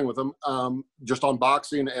I would train with them just on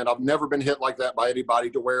boxing, and I've never been hit like that by anybody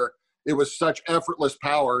to where it was such effortless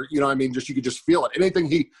power. You know what I mean? You could just feel it.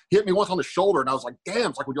 Anything, he hit me once on the shoulder, and I was like, damn,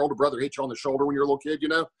 it's like when your older brother hit you on the shoulder when you're a little kid, you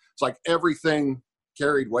know? It's like everything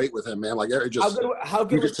carried weight with him, man. Like it just. How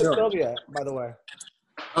good was Tim Sylvia, by the way?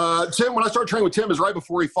 Tim, when I started training with Tim, is right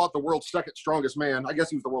before he fought the world's second strongest man. I guess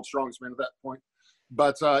he was the world's strongest man at that point.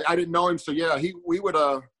 But I didn't know him, so yeah, we'd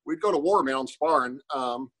go to war, man, on sparring.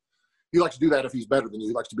 He likes to do that if he's better than you.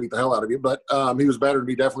 He likes to beat the hell out of you. But he was better than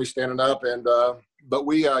me, definitely standing up. And but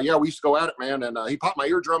we used to go at it, man. And he popped my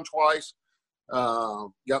eardrum twice.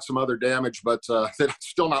 Got some other damage, but that I'm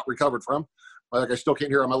still not recovered from. Like I still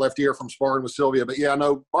can't hear on my left ear from sparring with Sylvia. But yeah,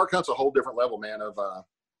 no, Mark Hunt's a whole different level, man. Of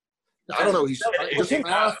I don't know. He's just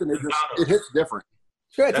fast, and it hits different.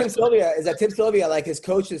 Sure, Tim Sylvia, like his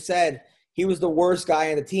coach has said, he was the worst guy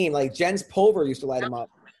on the team. Like Jens Pulver used to light him up.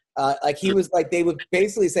 Like he was like, they would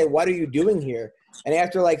basically say, "What are you doing here?" And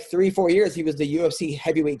after like 3-4 years, he was the UFC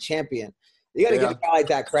heavyweight champion. You got to give a guy like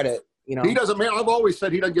that credit. You know, he doesn't. Man, I've always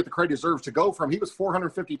said he doesn't get the credit he deserves to go from. He was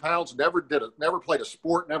 450 pounds, never played a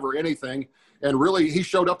sport, never anything, and really he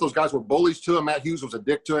showed up. Those guys were bullies to him. Matt Hughes was a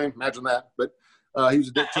dick to him. Imagine that, but. He was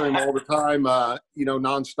a dick to him all the time,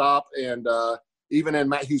 nonstop. And even in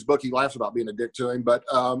Matt Hughes' book, he laughs about being a dick to him. But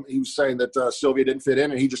he was saying that Sylvia didn't fit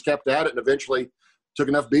in, and he just kept at it and eventually took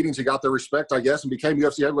enough beatings. He got their respect, I guess, and became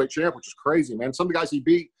UFC heavyweight champ, which is crazy, man. Some of the guys he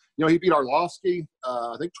beat, he beat Arlovsky,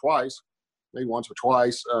 I think twice, maybe once or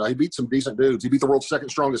twice. He beat some decent dudes. He beat the world's second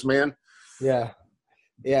strongest man. Yeah.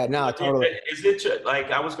 Yeah, no, totally. Is it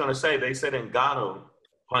like I was going to say, they said Ngannou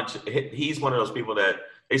punch, he's one of those people that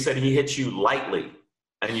they said he hits you lightly,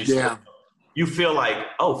 and you feel like,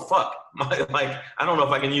 oh fuck, like I don't know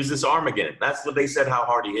if I can use this arm again. That's what they said. How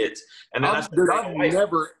hard he hits, and then I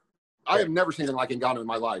have never seen anything like Ngannou in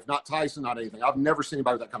my life. Not Tyson, not anything. I've never seen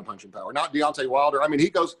anybody with that kind of punching power. Not Deontay Wilder. I mean,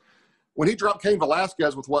 when he dropped Cain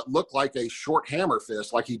Velasquez with what looked like a short hammer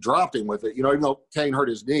fist, like he dropped him with it. Even though Cain hurt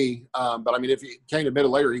his knee, but I mean, if Cain admitted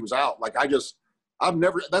later he was out, like I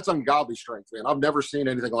That's ungodly strength, man. I've never seen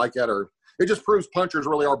anything like that. Or it just proves punchers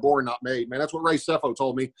really are born, not made, man. That's what Ray Sefo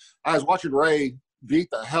told me. I was watching Ray beat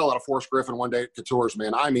the hell out of Forrest Griffin one day at Couture's,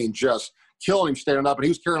 man. I mean, just killing him standing up. And he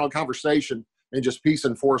was carrying on conversation and just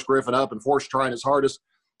piecing Forrest Griffin up, and Forrest trying his hardest.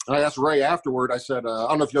 And I asked Ray afterward, I said, I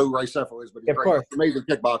don't know if you know who Ray Sefo is, but he's an amazing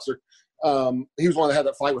kickboxer. He was one that had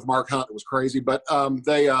that fight with Mark Hunt. It was crazy. But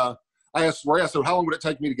I asked Ray, I said, how long would it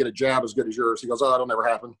take me to get a jab as good as yours? He goes, that'll never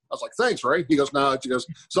happen. I was like, thanks, Ray. He goes, no. He goes,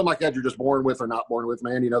 something like that you're just born with or not born with,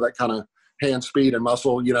 man. That kind of hand speed and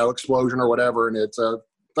muscle, explosion or whatever. And it's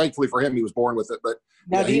thankfully for him, he was born with it. But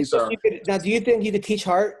now, do you think you could teach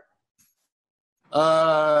heart?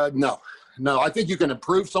 No. I think you can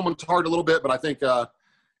improve someone's heart a little bit, but I think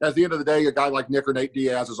at the end of the day, a guy like Nick or Nate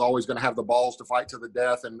Diaz is always going to have the balls to fight to the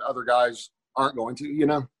death, and other guys aren't going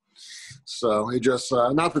to, So it just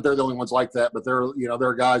not that they're the only ones like that, but there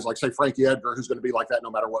are guys like, say, Frankie Edgar, who's going to be like that no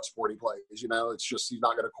matter what sport he plays. It's just he's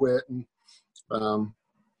not going to quit. And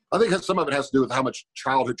I think some of it has to do with how much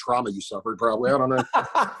childhood trauma you suffered. Probably, I don't know.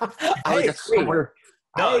 I think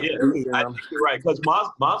you're right, because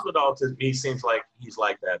Masvidal to me seems like he's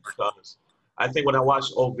like that, because I think when I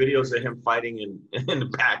watched old videos of him fighting in the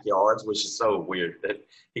backyards, which is so weird that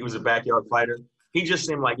he was a backyard fighter, he just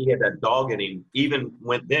seemed like he had that dog in him. Even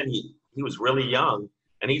when then he was really young,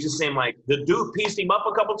 and he just seemed like the dude pieced him up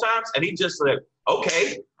a couple times, and he just said,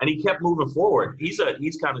 okay, and he kept moving forward. He's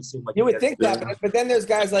kind of seemed like you would think that, but then there's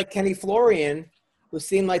guys like Kenny Florian who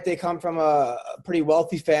seem like they come from a pretty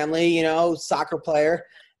wealthy family, soccer player,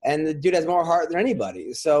 and the dude has more heart than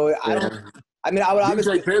anybody. So I would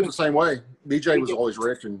obviously. BJ Penn's the same way. BJ was always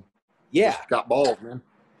rich and got balls, man.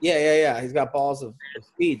 Yeah. He's got balls of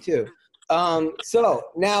speed too. So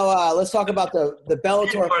now let's talk about the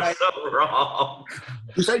Bellator fight. So wrong.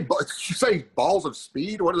 You say balls of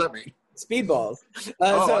speed? What does that mean? Speedballs.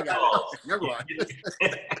 I got it. Never mind.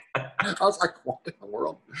 I was like, what in the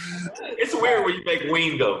world? It's weird when you make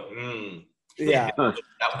Ween go, Yeah. that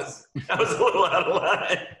was a little out of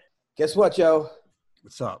line. Guess what, Joe?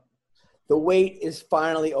 What's up? The wait is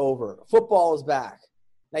finally over. Football is back.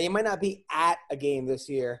 Now, you might not be at a game this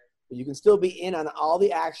year, but you can still be in on all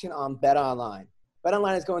the action on BetOnline.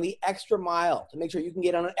 BetOnline is going the extra mile to make sure you can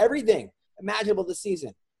get on everything imaginable this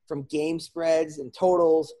season, from game spreads and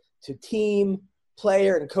totals to team,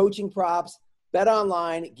 player, and coaching props.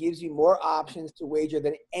 BetOnline gives you more options to wager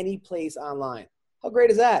than any place online. How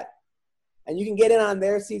great is that? And you can get in on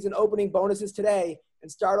their season opening bonuses today and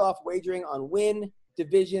start off wagering on win,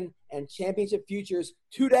 division, and championship futures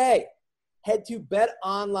today. Head to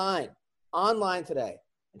BetOnline online today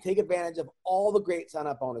and take advantage of all the great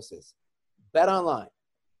sign-up bonuses. BetOnline,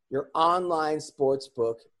 your online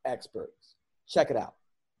sportsbook experts. Check it out.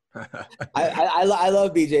 I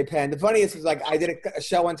love BJ Penn. The funniest is, like, I did a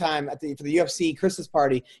show one time for the UFC Christmas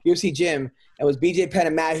party, UFC gym. It was BJ Penn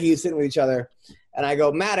and Matt Hughes sitting with each other. And I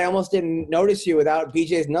go, Matt, I almost didn't notice you without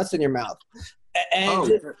BJ's nuts in your mouth. And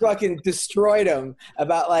just fucking destroyed him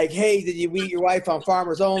about, like, hey, did you meet your wife on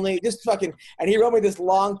Farmers Only? Just fucking – and he wrote me this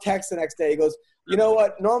long text the next day. He goes, you know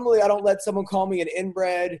what? Normally I don't let someone call me an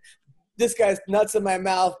inbred. This guy's nuts in my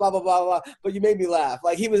mouth, blah, blah, blah, blah. But you made me laugh.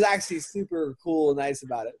 Like, he was actually super cool and nice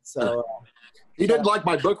about it. So he didn't like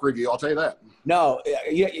my book review, I'll tell you that. No,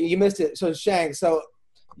 you missed it. So, Shang,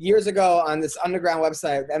 years ago on this underground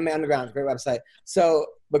website, MMA Underground, a great website. So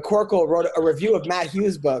McCorkle wrote a review of Matt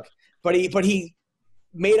Hughes' book, but he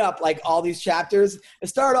made up, like, all these chapters. It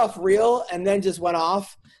started off real and then just went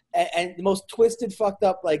off, and the most twisted, fucked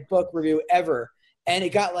up, like, book review ever. And it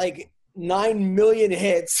got like 9 million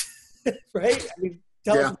hits. Right? I mean,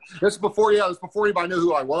 this before anybody knew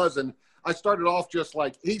who I was, and I started off just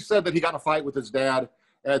like, he said that he got in a fight with his dad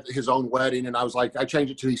at his own wedding, and I was like, I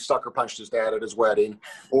changed it to he sucker punched his dad at his wedding.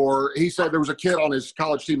 Or he said there was a kid on his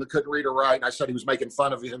college team that couldn't read or write, and I said he was making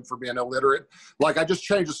fun of him for being illiterate. Like, I just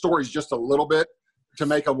changed the stories just a little bit to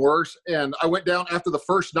make them worse. And I went down after the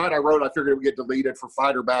first night I wrote, I figured it would get deleted for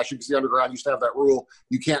fighter bashing, because the Underground used to have that rule.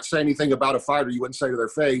 You can't say anything about a fighter you wouldn't say to their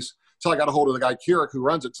face. So I got a hold of the guy, Keurig, who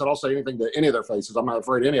runs it, said, I'll say anything to any of their faces. I'm not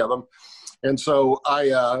afraid of any of them. And so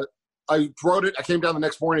I wrote it. I came down the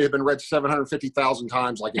next morning. It had been read 750,000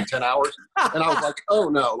 times, like in 10 hours. And I was like, oh,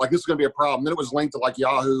 no, like, this is going to be a problem. Then it was linked to, like,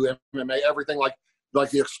 Yahoo, MMA, everything, like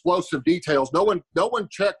the explosive details. No one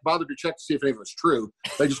bothered to check to see if any of it was true.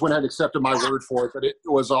 They just went ahead and accepted my word for it, but it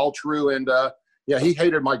was all true. And, he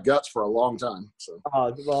hated my guts for a long time. So.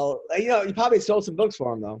 Well, you probably sold some books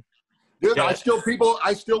for him, though. Dude, I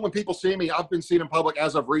still, when people see me, I've been seen in public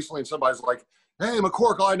as of recently, and somebody's like, hey,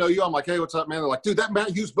 McCorkle, I know you. I'm like, hey, what's up, man? They're like, dude, that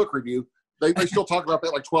Matt Hughes book review. They still talk about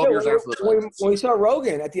that like 12 years after the fact. When we saw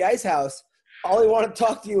Rogan at the Ice House, all he wanted to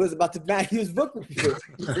talk to you was about the Matt Hughes book review.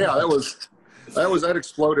 Yeah, that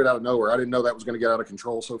exploded out of nowhere. I didn't know that was going to get out of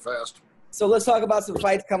control so fast. So let's talk about some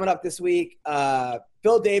fights coming up this week.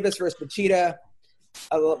 Phil Davis versus Machida.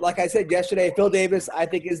 Like I said yesterday, Phil Davis, I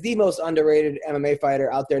think, is the most underrated MMA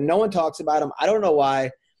fighter out there. No one talks about him. I don't know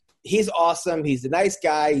why. He's awesome. He's a nice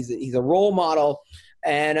guy. He's a role model.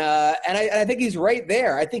 And I think he's right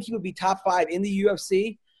there. I think he would be top 5 in the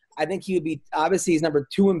UFC. I think he would be – obviously he's number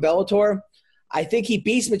 2 in Bellator. I think he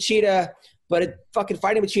beats Machida, but fucking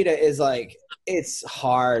fighting Machida is like – it's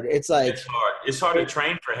hard. It's hard. It's hard to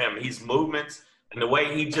train for him. He's movements and the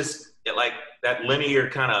way he just – like that linear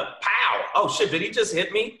kind of pow. Oh, shit, did he just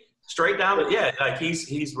hit me straight down? Yeah, like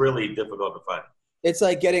he's really difficult to fight. It's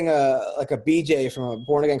like getting a BJ from a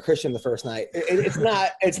born again Christian the first night. It's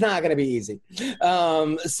not going to be easy.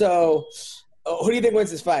 So, who do you think wins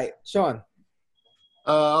this fight, Sean?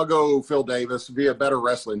 I'll go Phil Davis via better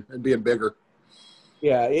wrestling and being bigger.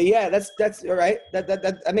 Yeah. That's all right.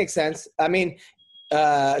 That makes sense. I mean,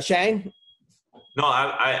 Shang. No,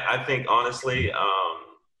 I think honestly,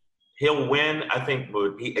 he'll win. I think,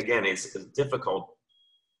 it's difficult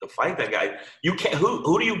to fight that guy. You can't.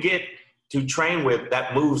 Who do you get to train with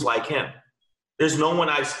that moves like him? There's no one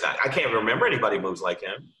I can't remember anybody moves like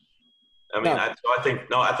him. I mean,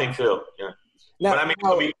 no. I think Phil. Yeah. No, but I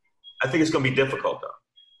mean, I think it's going to be difficult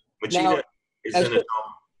though. Machida is in his own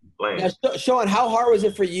lane. Now, Sean, how hard was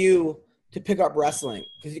it for you to pick up wrestling?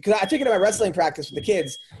 Because I took it in my wrestling practice with the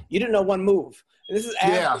kids. You didn't know one move. And this is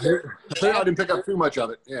I didn't pick up too much of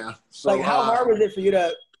it. Yeah. So, like, how hard was it for you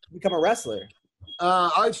to become a wrestler?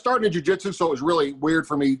 I started in jiu-jitsu, so it was really weird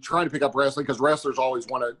for me trying to pick up wrestling because wrestlers always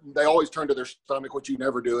they always turn to their stomach, which you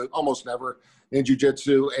never do, almost never in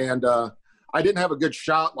jiu-jitsu. And I didn't have a good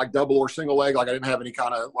shot, like double or single leg. Like I didn't have any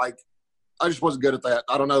kind of I just wasn't good at that.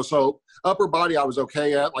 I don't know. So upper body I was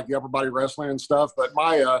okay at, like the upper body wrestling and stuff. But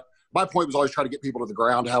my point was always try to get people to the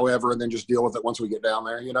ground, however, and then just deal with it once we get down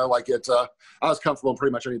there. I was comfortable in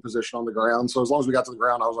pretty much any position on the ground. So as long as we got to the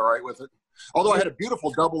ground, I was all right with it. Although I had a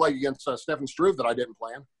beautiful double leg against Stefan Struve that I didn't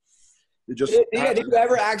plan. Did you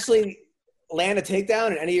ever actually land a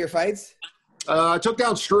takedown in any of your fights? I took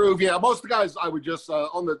down Struve. Yeah, most of the guys I would just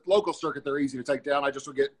on the local circuit, they're easy to take down. I just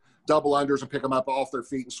would get double unders and pick them up off their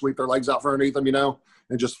feet and sweep their legs out from underneath them,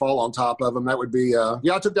 and just fall on top of them. That would be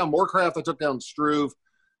I took down Moorcraft. I took down Struve.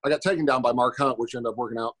 I got taken down by Mark Hunt, which ended up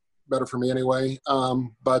working out better for me anyway.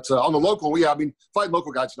 But on the local, fighting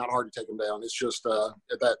local guys is not hard to take them down. It's just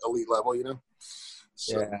at that elite level,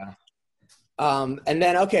 So. Yeah. And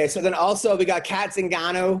then, so then also we got Kat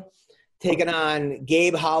Zingano taking on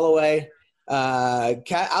Gabe Holloway.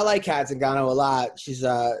 I like Kat Zingano a lot.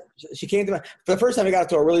 She came to me for the first time. We got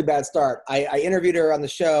to a really bad start. I interviewed her on the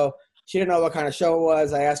show. She didn't know what kind of show it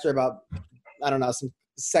was. I asked her about, I don't know, some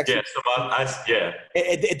sex. Yeah,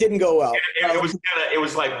 It didn't go well. It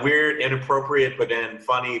was like weird, inappropriate, but then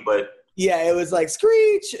funny. But yeah, it was like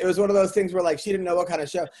screech. It was one of those things where she didn't know what kind of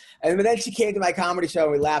show. And then she came to my comedy show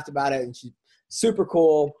and we laughed about it. And she's super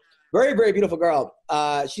cool, very very beautiful girl.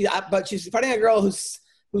 But she's fighting a girl who's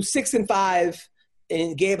 6'5",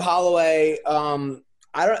 and Gabe Holloway. The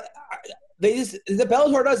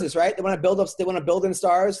Bellator does this, right? They want to build up. They want to build in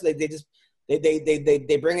stars. They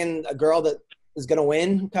bring in a girl that is going to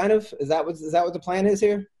win. Kind of. Is that what the plan is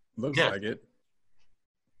here? Looks like it.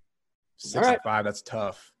 6'5", that's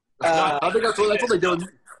tough. I think that's what they do.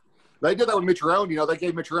 They did that with Mitrione. They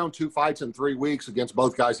gave Mitrione 2 fights in 3 weeks against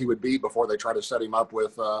both guys he would beat before they tried to set him up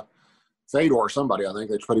with Fedor or somebody. I think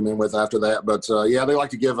they put him in with after that. But they like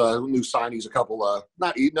to give new signees a couple.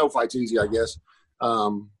 No fights easy, I guess,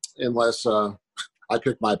 unless I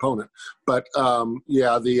pick my opponent. But I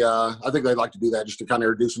think they like to do that just to kind of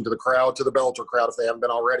introduce them to the crowd, to the Bellator crowd, if they haven't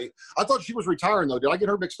been already. I thought she was retiring though. Did I get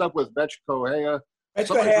her mixed up with Betch Correia? Betch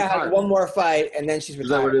Correia has one more fight, and then she's retired. Is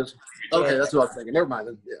that what it is? Okay, that's what I was thinking. Never mind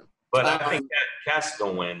then. Yeah. But I think Kat's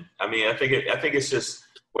gonna win. I mean, I think it's just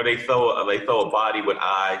where they throw a body with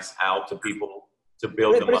eyes out to people to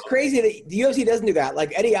build them up. But it's crazy that the UFC doesn't do that.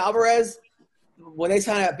 Like Eddie Alvarez, when they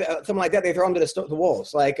sign up something like that, they throw him to the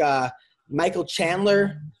wolves. Like Michael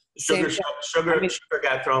Chandler. Sugar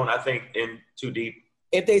got thrown, I think, in too deep.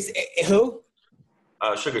 If they who?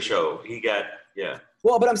 Sugar Show. He got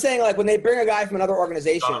Well, but I'm saying when they bring a guy from another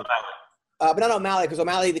organization. But not O'Malley, because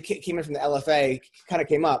O'Malley came in from the LFA, kind of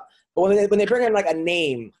came up. But when they bring in a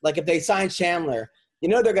name, if they sign Chandler,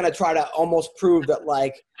 they're going to try to almost prove that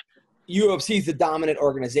UFC is the dominant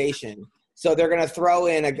organization. So they're going to throw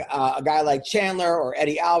in a guy like Chandler or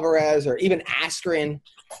Eddie Alvarez or even Askren.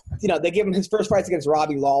 They give him his first fights against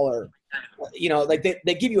Robbie Lawler.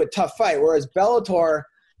 They give you a tough fight. Whereas Bellator,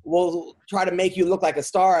 will try to make you look like a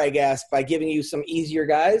star, I guess, by giving you some easier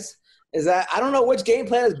guys. I don't know which game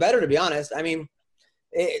plan is better, to be honest. I mean,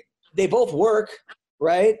 they both work,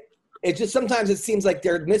 right? It just sometimes it seems like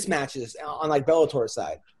they're mismatches on like Bellator's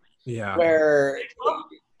side. Yeah. Where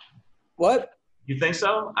what? You think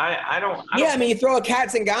so? I don't. I mean, you throw a Kat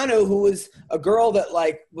Zingano, who was a girl that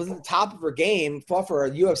like was at the top of her game, fought for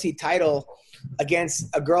a UFC title against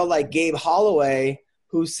a girl like Gabe Holloway,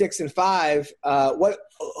 who's 6-5. What?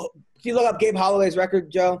 Can you look up Gabe Holloway's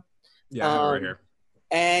record, Joe? Yeah, I have it right here.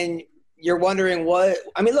 And you're wondering what?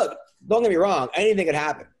 I mean, look, don't get me wrong. Anything could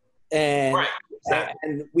happen, and Right. Exactly.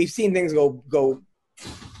 and we've seen things go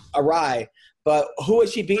awry. But who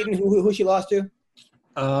has she beaten? Who she lost to?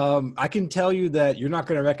 I can tell you that you're not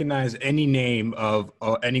going to recognize any name of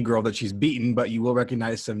any girl that she's beaten, but you will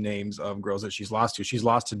recognize some names of girls that she's lost to. She's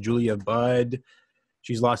lost to Julia Budd.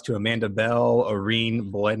 She's lost to Amanda Bell,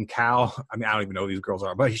 Irene Blencow. I mean, I don't even know who these girls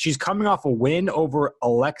are, but she's coming off a win over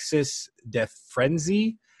Alexis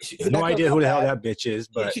DeFrenzy. No idea who the hell that bitch is,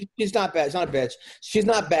 but she's not bad. She's not a bitch. She's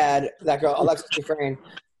not bad. That girl, Alexis DeFrenzy,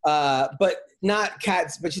 but not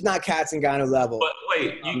Kat. But she's not Kat Zingano level. But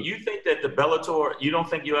wait, you think that the Bellator? You don't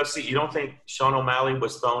think UFC? You don't think Sean O'Malley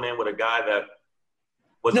was thrown in with a guy that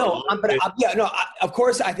was? Of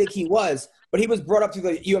course, I think he was, but he was brought up through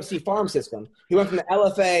the UFC farm system. He went from the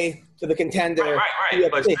LFA to the Contender. Right.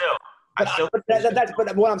 But still,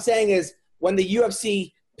 but what I'm saying is, when the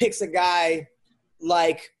UFC picks a guy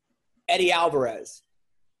like Eddie Alvarez,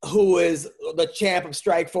 who is the champ of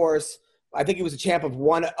Strikeforce. I think he was a champ of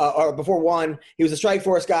one, or before one. He was a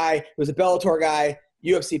Strikeforce guy. He was a Bellator guy.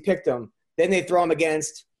 UFC picked him. Then they throw him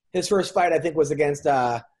against – his first fight, I think, was against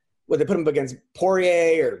they put him against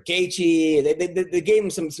Poirier or Gaethje. They gave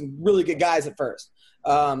him some really good guys at first.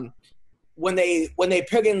 When they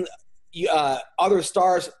pick in other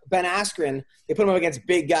stars, Ben Askren, they put him up against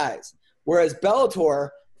big guys. Whereas Bellator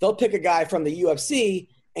 – they'll pick a guy from the UFC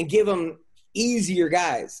and give him easier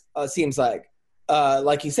guys, seems like.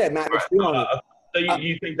 Like you said, Matt. So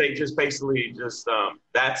you think they just basically just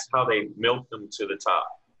that's how they milk them to the top?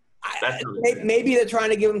 Maybe they're trying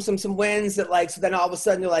to give them some wins that like so then all of a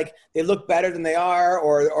sudden they're like they look better than they are,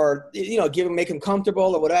 or make them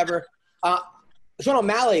comfortable or whatever. Sean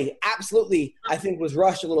O'Malley absolutely I think was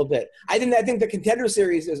rushed a little bit. I think the Contender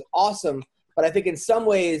Series is awesome, but I think in some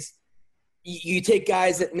ways you take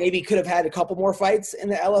guys that maybe could have had a couple more fights in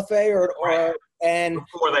the LFA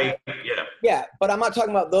but I'm not talking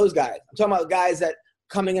about those guys. I'm talking about guys that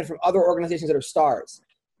coming in from other organizations that are stars,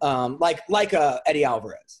 like Eddie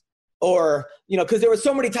Alvarez, or because there were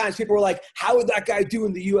so many times people were like, "How would that guy do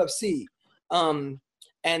in the UFC?" And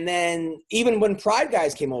then even when Pride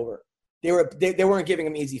guys came over, they weren't giving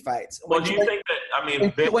him easy fights. Well, do you think that? I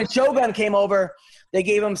mean, when Shogun came over, they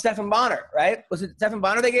gave him Stephan Bonner, right? Was it Stephan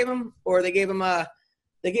Bonner they gave him, or they gave him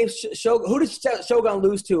they gave Shogun? Who did Shogun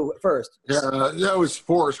lose to first? Yeah, that was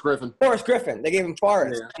Forrest Griffin. Forrest Griffin. They gave him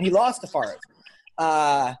Forrest, and he lost to Forrest.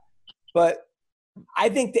 But I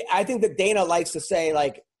think that Dana likes to say,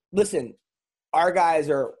 like, listen, our guys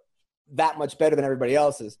are that much better than everybody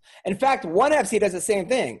else's. In fact, ONE FC does the same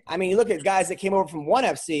thing. I mean, you look at guys that came over from ONE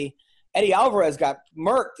FC. Eddie Alvarez got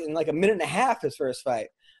murked in like a minute and a half his first fight.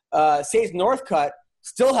 Sage Northcutt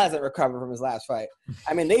still hasn't recovered from his last fight.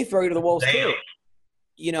 I mean, they throw you to the wolves too.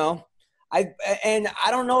 I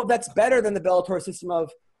don't know if that's better than the Bellator system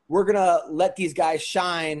of we're gonna let these guys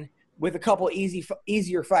shine with a couple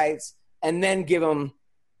easier fights and then give them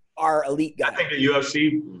our elite guys. I think the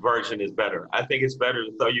UFC version is better. I think it's better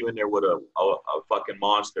to throw you in there with a fucking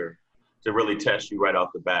monster to really test you right off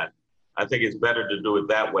the bat. I think it's better to do it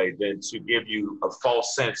that way than to give you a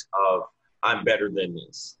false sense of I'm better than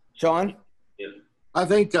this. Sean? Yeah. I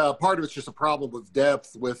think part of it's just a problem with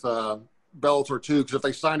depth with Bellator too, because if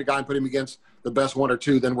they sign a guy and put him against the best one or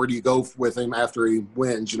two, then where do you go with him after he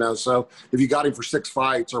wins? So if you got him for 6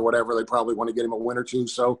 fights or whatever, they probably want to get him a win or two.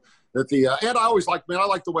 So that and I always like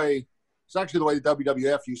the way it's actually the way the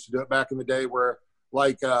WWF used to do it back in the day, where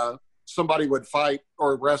like somebody would fight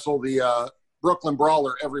or wrestle the Brooklyn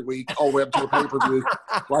Brawler every week all the way up to the pay-per-view.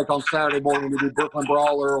 Like on Saturday morning we do Brooklyn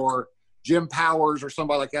Brawler or Jim Powers or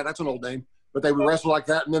somebody like that. That's an old name. But they would wrestle like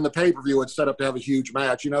that, and then the pay-per-view would set up to have a huge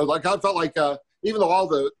match. Like I felt like even though all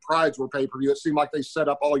the Prides were pay-per-view, it seemed like they set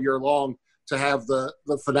up all year long to have the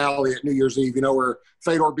finale at New Year's Eve, where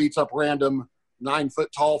Fedor beats up random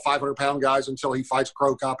 9-foot-tall, 500-pound guys until he fights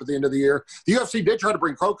Crow Cop at the end of the year. The UFC did try to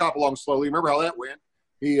bring Crow Cop along slowly. Remember how that went?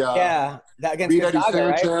 He that against beat Eddie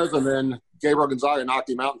Gonzaga, Sanchez, right? and then Gabriel Gonzaga knocked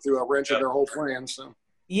him out and threw a wrench in their whole plan. So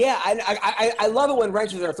Yeah, I love it when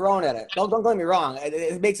wrenches are thrown at it. Don't get me wrong.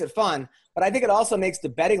 It makes it fun, but I think it also makes the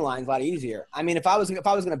betting lines a lot easier. I mean, if I was going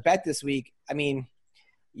to bet this week, I mean,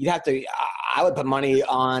 you'd have to. I would put money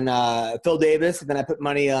on Phil Davis, and then I put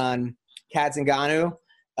money on Katz and Ngannou.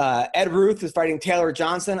 Ed Ruth is fighting Taylor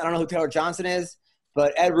Johnson. I don't know who Taylor Johnson is,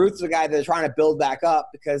 but Ed Ruth is a guy that they're trying to build back up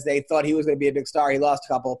because they thought he was going to be a big star. He lost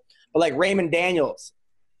a couple, but like Raymond Daniels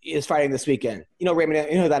is fighting this weekend. You know Raymond.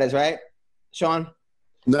 You know who that is, right, Sean?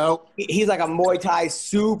 No. He's like a Muay Thai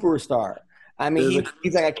superstar. I mean,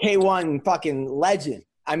 he's like a K1 fucking legend.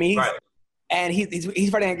 I mean,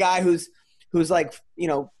 he's fighting a guy who's like,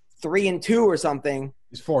 3-2 or something.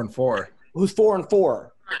 He's 4-4. Who's 4-4?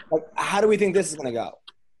 Like, how do we think this is going to go?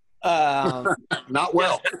 Not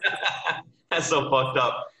well. That's so fucked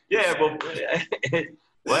up. Yeah,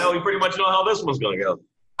 well, we pretty much know how this one's going to go.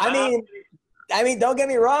 I mean, don't get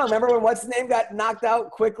me wrong. Remember when what's his name got knocked out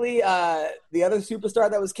quickly? The other superstar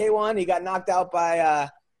that was K1, he got knocked out by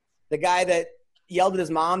the guy that yelled at his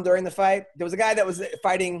mom during the fight. There was a guy that was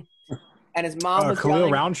fighting, and his mom was Khalil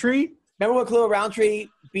Roundtree? Remember when Khalil Roundtree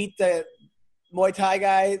beat the Muay Thai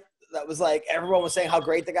guy? That was like everyone was saying how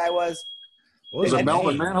great the guy was. What was it,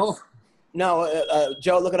 Melvin Mantle? No,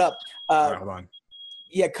 Joe, look it up. Right, hold on.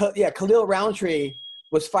 Yeah, Khalil Roundtree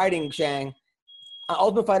was fighting Shang on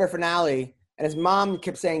Ultimate Fighter finale. And his mom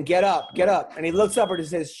kept saying, get up. And he looks up and he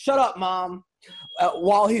says, shut up, Mom,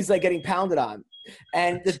 while he's like getting pounded on.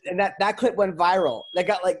 And that clip went viral. That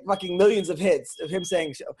got like fucking millions of hits of him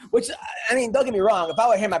saying, which, I mean, don't get me wrong. If I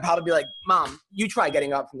were him, I'd probably be like, Mom, you try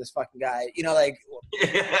getting up from this fucking guy.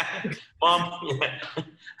 Mom,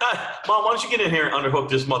 why don't you get in here and underhook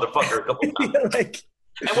this motherfucker a couple times?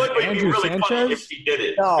 And what would be really funny if she did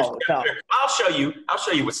it? No. I'll show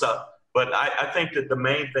you what's up. But I think that the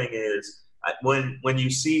main thing is, when you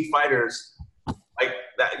see fighters like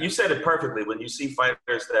that, you said it perfectly. When you see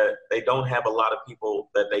fighters that they don't have a lot of people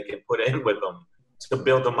that they can put in with them to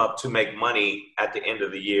build them up to make money at the end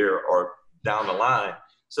of the year or down the line.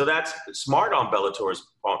 So that's smart on Bellator's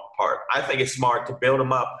part. I think it's smart to build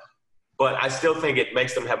them up, but I still think it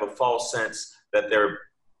makes them have a false sense that they're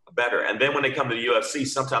better. And then when they come to the UFC,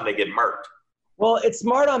 sometimes they get murked. Well, it's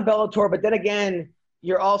smart on Bellator, but then again,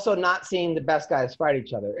 you're also not seeing the best guys fight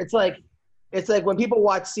each other. It's like when people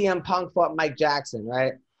watch CM Punk fought Mike Jackson,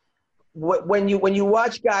 right? When you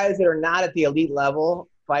watch guys that are not at the elite level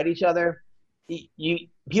fight each other,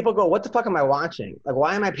 people go, "What the fuck am I watching? Like,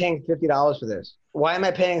 why am I paying $50 for this? Why am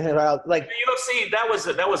I paying like?" UFC, that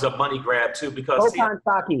was a money grab too because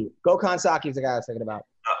Gokhan Saki is the guy I was thinking about.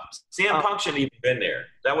 CM Punk shouldn't even been there.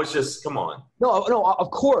 That was just come on. No,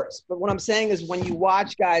 of course. But what I'm saying is when you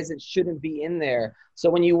watch guys that shouldn't be in there. So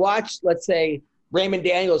when you watch, let's say, Raymond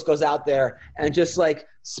Daniels goes out there and just like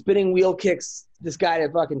spinning wheel kicks this guy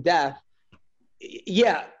to fucking death.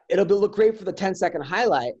 Yeah, it'll look great for the 10-second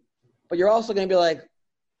highlight, but you're also going to be like,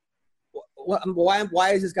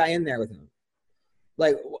 why is this guy in there with him?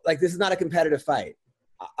 Like this is not a competitive fight.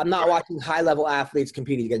 I'm not watching high-level athletes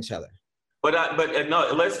competing against each other. But no.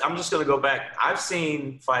 I'm just going to go back. I've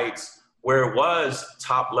seen fights where it was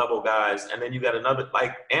top-level guys, and then you got another,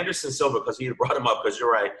 like Anderson Silva, because he brought him up, because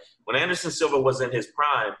you're right. When Anderson Silva was in his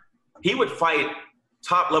prime, he would fight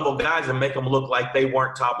top-level guys and make them look like they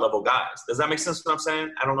weren't top-level guys. Does that make sense what I'm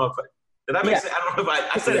saying? I don't know if – did that make sense? I don't know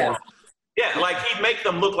if I said it wrong. Yeah, like he'd make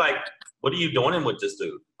them look like, what are you doing with this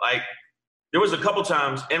dude? Like there was a couple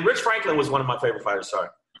times – and Rich Franklin was one of my favorite fighters, sorry.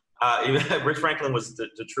 Rich Franklin was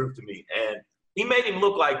the truth to me. And he made him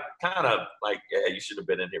look like kind of like, yeah, you should have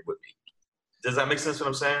been in here with me. Does that make sense what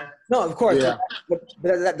I'm saying? No, of course. Yeah. But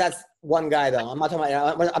that's one guy, though. I'm not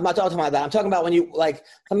talking about that. I'm talking about when you, like,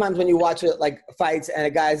 sometimes when you watch it, like, fights and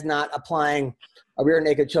a guy's not applying a rear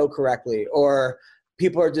naked choke correctly, or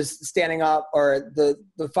people are just standing up, or the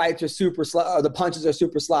fights are super or the punches are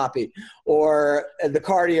super sloppy, or the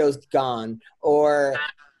cardio's gone, or –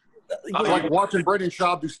 like watching Brendan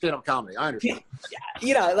Schaub do stand-up comedy. I understand.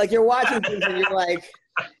 Like you're watching things and you're like,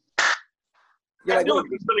 I knew he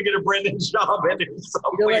was going to get a Brendan Schaub in there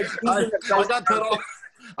somewhere. I got cut off.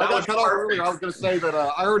 Earlier. I was going to say that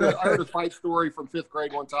I heard a fight story from 5th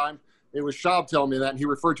grade one time. It was Schaub telling me that, and he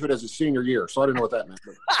referred to it as his senior year. So I didn't know what that meant.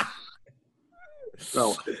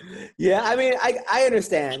 So. Yeah, I mean, I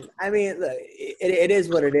understand. I mean, look, it is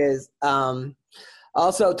what it is.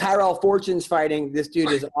 Also, Tyrell Fortune's fighting. This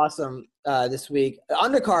dude is awesome this week. The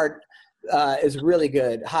undercard is really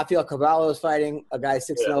good. Rafael Cavallo is fighting a guy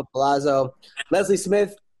 6-0 Palazzo. Leslie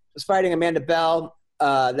Smith is fighting Amanda Bell.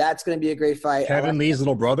 That's going to be a great fight. Kevin Lee's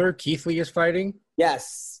little brother, Keith Lee, is fighting.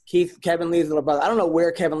 Yes, Kevin Lee's little brother. I don't know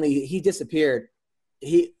where Kevin Lee. He disappeared.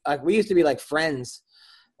 We used to be like friends,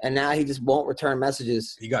 and now he just won't return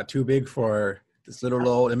messages. He got too big for this little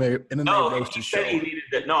old MMA roaster show. He needed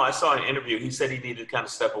that. No, I saw an interview. He said he needed to kind of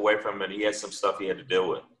step away from it. And he had some stuff he had to deal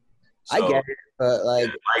with. So, I get it, but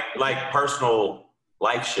like personal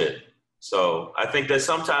life shit. So I think that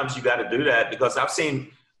sometimes you got to do that because I've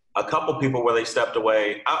seen a couple people where they stepped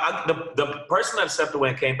away. The person that stepped away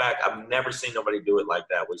and came back, I've never seen nobody do it like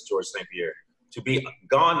that, was George St. Pierre. To be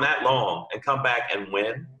gone that long and come back and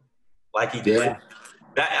win like he did. Yeah.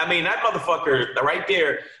 That motherfucker right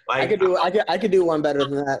there. Like I could do one better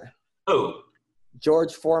than that. Who?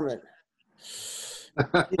 George Foreman.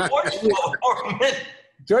 George Foreman.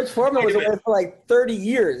 George Foreman was away for like 30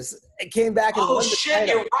 years. It came back and won the shit,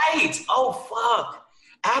 title. you're right. Oh fuck.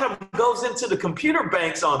 Adam goes into the computer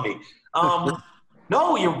banks on me.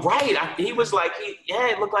 No, you're right. He was like,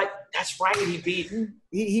 it looked like that's right. He beat.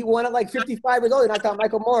 He won at like 55 years old. He knocked out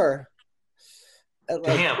Michael Moore.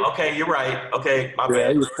 Damn. Okay, you're right. Okay, my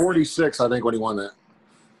bad. He was 46, I think, when he won that.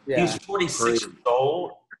 Yeah. He's 46 years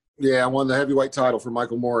old. Yeah, won the heavyweight title for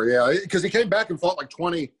Michael Moore. Yeah, because he came back and fought like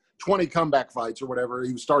 20 comeback fights or whatever.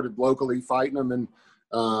 He started locally fighting them and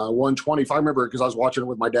won 20. If I remember, because I was watching it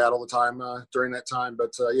with my dad all the time during that time.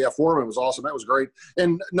 But yeah, Foreman was awesome. That was great.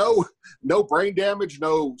 And no brain damage,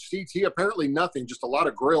 no CT, apparently nothing. Just a lot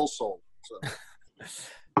of grills sold. So.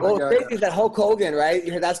 Well, crazy is that Hulk Hogan, right?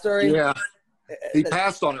 You heard that story? Yeah. He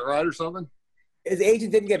passed on it, right, or something? His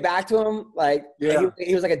agent didn't get back to him. Like,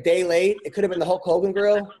 he was like a day late. It could have been the Hulk Hogan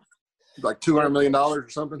grill. Like $200 million or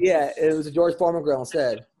something? Yeah, it was a George Foreman grill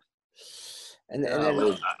instead. And then,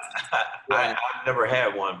 I've never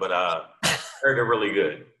had one, but I heard they're really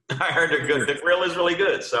good. I heard they're good. The grill is really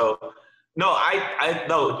good. So, no, I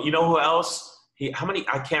know. You know who else?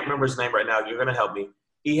 I can't remember his name right now. You're going to help me.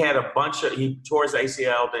 He had he tore his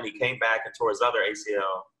ACL, then he came back and tore his other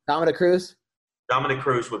ACL. Dominic Cruz? Dominic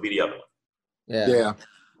Cruz would be the other one. Yeah.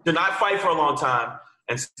 Did not fight for a long time,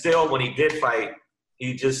 and still, when he did fight,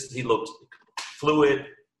 he looked fluid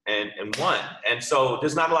and won. And so,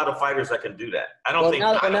 there's not a lot of fighters that can do that. I don't think.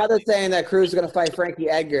 Now they're saying that Cruz is going to fight Frankie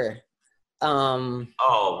Edgar.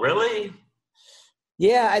 Oh, really?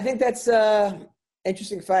 Yeah, I think that's an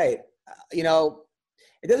interesting fight. It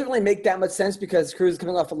doesn't really make that much sense because Cruz is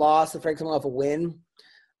coming off a loss and Frank's coming off a win,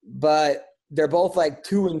 but they're both like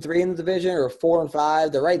 2 and 3 in the division, or 4 and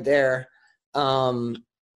 5. They're right there. I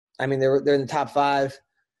mean, they're in the top 5.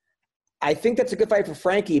 I think that's a good fight for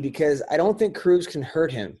Frankie because I don't think Cruz can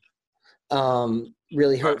hurt him,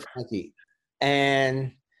 really hurt Frankie.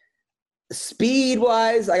 And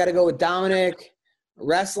speed-wise, I got to go with Dominic.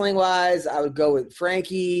 Wrestling-wise, I would go with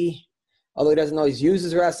Frankie, although he doesn't always use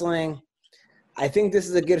his wrestling. I think this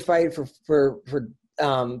is a good fight for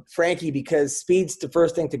Frankie because speed's the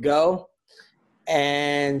first thing to go.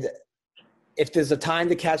 And if there's a time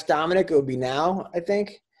to catch Dominic, it would be now, I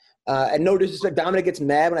think. And no disrespect, Dominic gets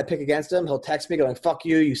mad when I pick against him. He'll text me going, "Fuck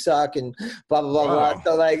you, you suck," and blah blah blah blah.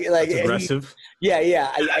 So like that's aggressive. Yeah.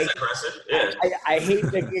 That's aggressive. Yeah. I hate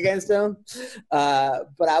picking against him. But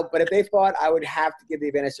if they fought, I would have to give the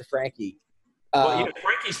advantage to Frankie.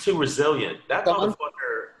 Frankie's too resilient. That motherfucker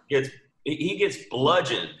gets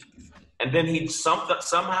bludgeoned, and then he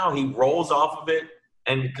somehow he rolls off of it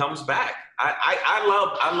and comes back.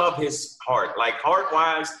 I love his heart. Like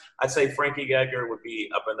heart-wise, I'd say Frankie Edgar would be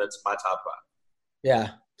up in my top 5. Yeah,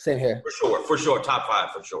 same here. For sure. Top 5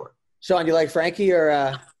 for sure. Sean, do you like Frankie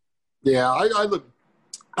or? Yeah,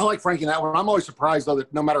 I like Frankie in that one. I'm always surprised, though,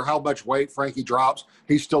 that no matter how much weight Frankie drops,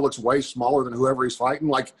 he still looks way smaller than whoever he's fighting.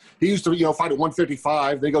 Like, he used to, fight at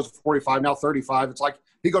 155, then he goes to 45, now 35. It's like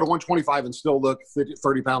he go to 125 and still look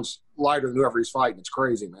 30 pounds lighter than whoever he's fighting. It's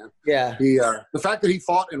crazy, man. Yeah. The fact that he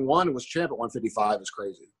fought and won and was champ at 155 is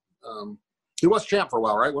crazy. He was champ for a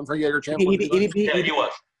while, right? Wasn't Frankie Edgar champ? He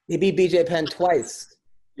was. He beat BJ Penn twice.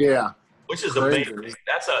 Yeah. Which is amazing.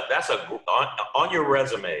 That's on your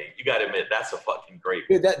resume. You got to admit that's a fucking great.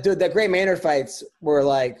 Dude, that Gray Maynard fights were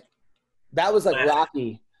like, that was like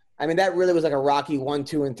Rocky. I mean, that really was like a Rocky 1,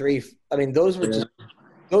 2, and 3. I mean, those were.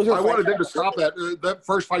 I wanted them to stop that. That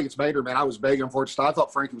first fight against Maynard, man, I was begging for it to stop. I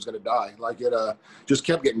thought Frankie was going to die. Like it just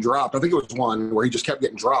kept getting dropped. I think it was one where he just kept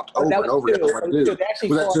getting dropped over and over again. Was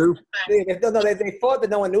that 2? They fought that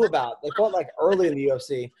no one knew about. They fought like early in the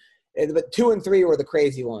UFC, but 2 and 3 were the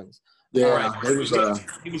crazy ones. Yeah,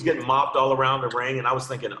 he was getting mopped all around the ring, and I was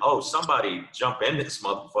thinking, oh, somebody jump in this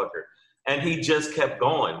motherfucker. And he just kept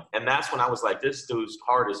going. And that's when I was like, this dude's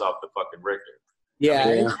heart is off the fucking Richter.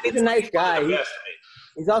 Yeah. He's a nice guy.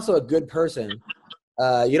 He's also a good person.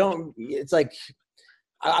 It's like,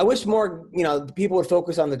 I wish more, people would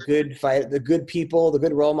focus on the good fight, the good people, the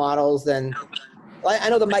good role models. Than I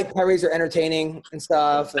know the Mike Perrys are entertaining and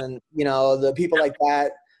stuff, and the people like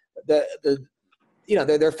that.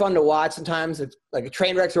 they're fun to watch sometimes. It's like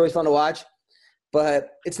train wrecks are always fun to watch,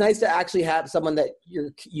 but it's nice to actually have someone that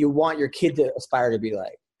you want your kid to aspire to be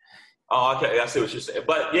like. Oh, okay. I see what you're saying.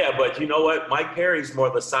 But you know what? Mike Perry's more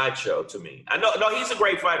of a sideshow to me. I know, no, he's a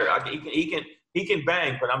great fighter. He can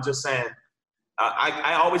bang, but I'm just saying,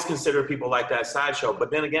 I always consider people like that sideshow.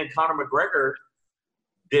 But then again, Conor McGregor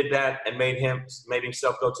did that and made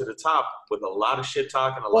himself go to the top with a lot of shit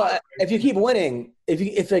talking. If you keep winning, if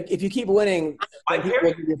you keep winning, Mike Perry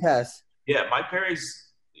will give you a pass. Yeah, Mike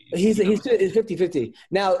Perry's he's 50-50.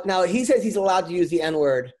 Now he says he's allowed to use the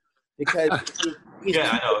N-word because I know.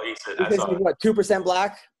 He said he's what, 2%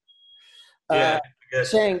 black? Yeah.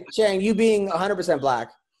 Shang, you being 100% black,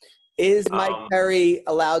 is Mike Perry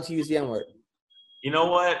allowed to use the N-word? You know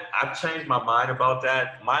what? I've changed my mind about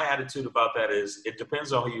that. My attitude about that is it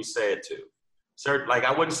depends on who you say it to. Sir, like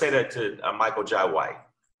I wouldn't say that to Michael Jai White.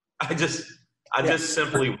 I just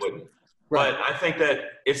simply wouldn't. Right. But I think that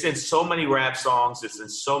it's in so many rap songs. It's in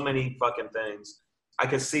so many fucking things. I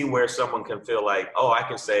can see where someone can feel like, oh, I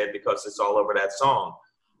can say it because it's all over that song.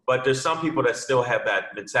 But there's some people that still have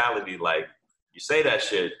that mentality, like you say that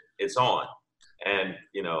shit, it's on. And,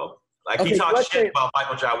 he talks shit about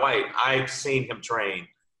Michael Jai White. I've seen him train.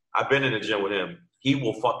 I've been in the gym with him. He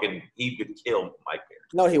could kill Mike Perry.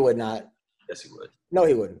 No, he would not. Yes, he would. No,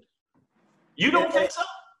 he wouldn't. You don't think so?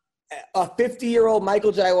 A 50-year-old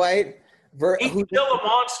Michael Jai White, he's still a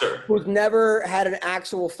monster. Who's never had an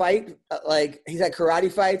actual fight. Like he's had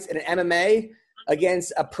karate fights and an MMA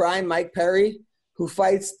against a prime Mike Perry, who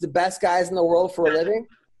fights the best guys in the world for a living.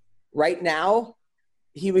 Right now,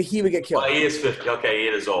 he would get killed. Well, he is 50. Okay, he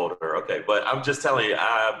is older. Okay, but I'm just telling you,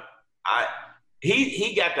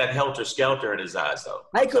 he got that helter skelter in his eyes, though.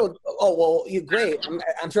 Michael, you're great.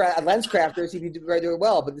 I'm sure at Lens Crafters he'd be doing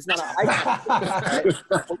well, but it's not an icon.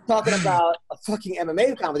 We're talking about a fucking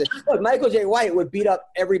MMA competition. Look, Michael J. White would beat up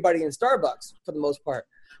everybody in Starbucks for the most part.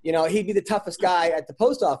 He'd be the toughest guy at the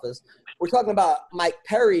post office. We're talking about Mike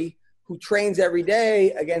Perry, who trains every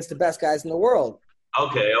day against the best guys in the world.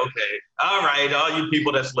 Okay. All right, all you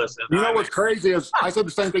people that's listening. You know what's crazy is I said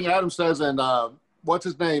the same thing Adam says, and what's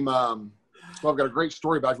his name? Well, I've got a great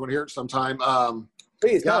story about it. If you want to hear it sometime.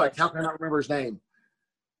 Please, God, how can I not remember his name?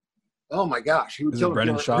 Oh, my gosh. He would kill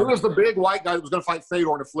him. Shaw? Who was the big white guy that was going to fight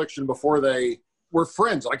Fedor in Affliction before they were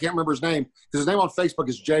friends? I can't remember his name because his name on Facebook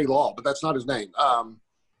is Jay Law, but that's not his name. Oh,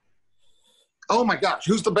 my gosh.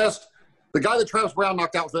 Who's the best? The guy that Travis Brown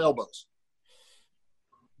knocked out with the elbows.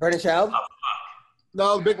 Brendan Schaub?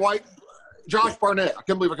 No, the big white. Josh Barnett. I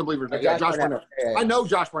can't believe his name. Josh Barnett. Yeah. I know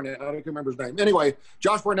Josh Barnett. I don't remember his name. Anyway,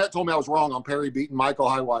 Josh Barnett told me I was wrong on Perry beating Michael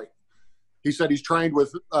Jai White. He said he's trained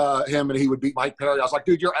with him and he would beat Mike Perry. I was like,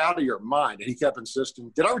 dude, you're out of your mind. And he kept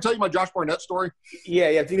insisting. Did I ever tell you my Josh Barnett story? Yeah.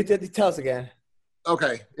 You could tell us again.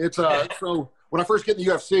 Okay. It's so when I first get in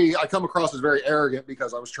the UFC, I come across as very arrogant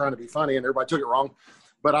because I was trying to be funny and everybody took it wrong.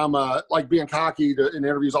 But I'm like being cocky in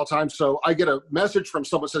interviews all the time. So I get a message from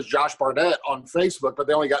someone that says Josh Barnett on Facebook, but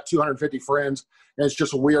they only got 250 friends. And it's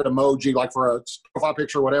just a weird emoji, like for a profile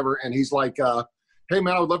picture or whatever. And he's like, hey,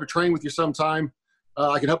 man, I would love to train with you sometime.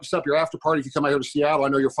 I can help you set up your after party if you come out here to Seattle. I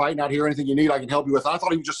know you're fighting out here. Anything you need, I can help you with. I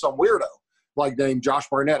thought he was just some weirdo, like named Josh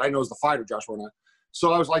Barnett. I know it was the fighter, Josh Barnett.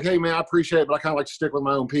 So I was like, hey, man, I appreciate it, but I kind of like to stick with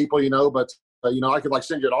my own people, but I could like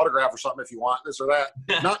send you an autograph or something if you want this or that,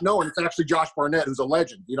 not knowing it's actually Josh Barnett, who's a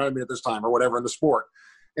legend, you know what I mean, at this time or whatever in the sport.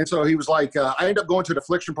 And so he was like, I ended up going to an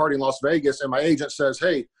Affliction party in Las Vegas, and my agent says,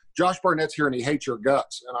 hey, Josh Barnett's here and he hates your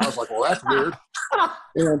guts. And I was like, well, that's weird.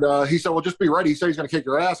 And he said, well, just be ready. He said he's going to kick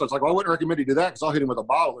your ass. I was like, well, I wouldn't recommend you do that because I'll hit him with a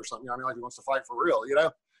bottle or something. Like he wants to fight for real,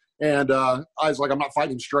 And I was like, I'm not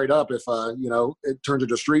fighting him straight up if, it turns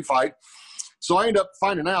into a street fight. So I ended up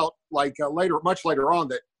finding out much later on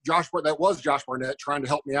that that was Josh Barnett trying to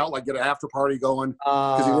help me out, like get an after party going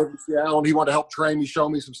because he lived in Seattle and he wanted to help train me, show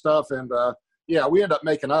me some stuff. And we ended up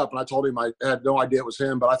making up and I told him I had no idea it was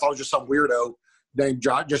him, but I thought it was just some weirdo named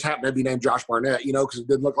Josh, just happened to be named Josh Barnett, because it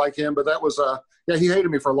didn't look like him. But that was, he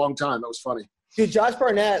hated me for a long time. That was funny. Dude, Josh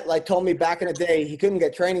Barnett told me back in the day he couldn't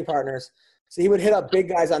get training partners. So he would hit up big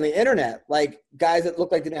guys on the internet, like guys that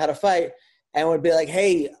looked like they didn't know how to fight and would be like,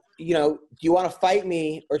 hey, do you want to fight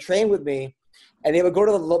me or train with me? And they would go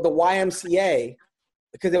to the YMCA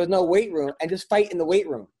because there was no weight room and just fight in the weight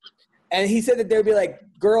room. And he said that there would be like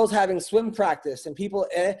girls having swim practice and people,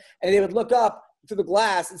 and they would look up through the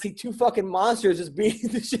glass and see two fucking monsters just beating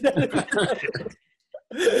the shit out of each other.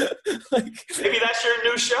 Maybe that's your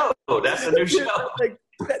new show. That's a new show. I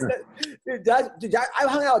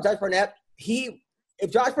hung out with Josh Barnett.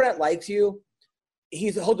 If Josh Barnett likes you,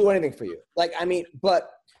 he'll do anything for you. But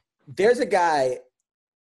there's a guy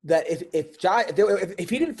that if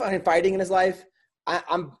he didn't find fighting in his life,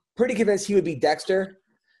 I'm pretty convinced he would be Dexter.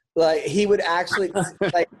 Like he would actually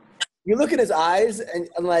like. You look at his eyes and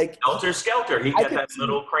like Helter Skelter. He got that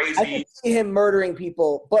little crazy. I could see him murdering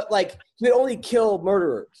people, but like he would only kill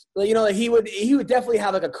murderers. Like, you know, like he would definitely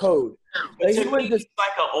have like a code. Like, he's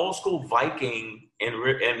like an old school Viking in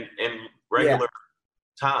regular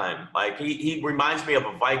time. Like he reminds me of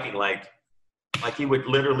a Viking. Like he would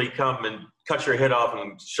literally come and cut your head off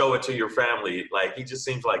and show it to your family. Like he just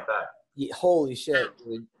seems like that. Yeah, holy shit,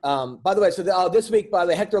 dude. By the way, so this week, by the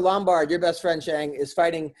way, Hector Lombard, your best friend Shang, is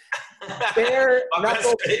fighting bare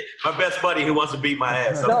knuckle. My best buddy who wants to beat my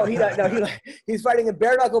ass. He's fighting in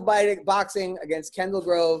bare knuckle boxing against Kendall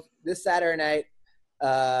Grove this Saturday night.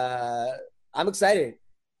 I'm excited.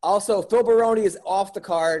 Also, Phil Baroni is off the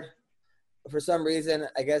card for some reason.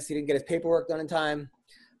 I guess he didn't get his paperwork done in time.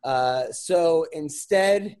 So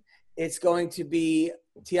instead, it's going to be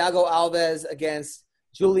Thiago Alves against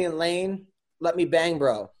Julian Lane. Let me bang,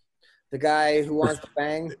 bro. The guy who wants to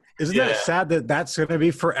bang. Isn't that sad that that's going to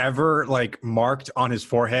be forever like marked on his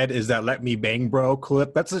forehead? Is that "Let me bang, bro"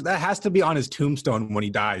 clip? That has to be on his tombstone when he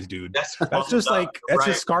dies, dude. That's just like that's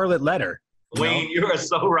a scarlet letter. Wayne, you are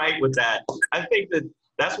so right with that. I think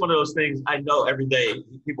that's one of those things. I know every day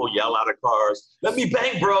people yell out of cars, "Let me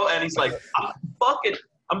bang, bro," and he's like,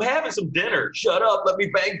 I'm having some dinner. Shut up. Let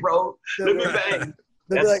me bang, bro. Let me bang.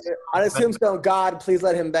 They'll be like, on his tombstone, God, please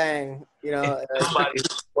let him bang. You know.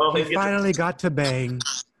 He finally got to bang.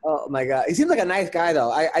 Oh my God, he seems like a nice guy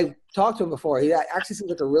though. I talked to him before. He actually seems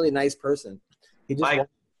like a really nice person. He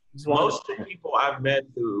just most of the people I've met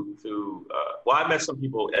through I met some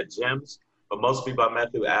people at gyms, but most people I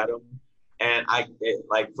met through Adam, and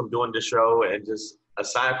like from doing the show, and just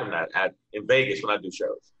aside from that, in Vegas when I do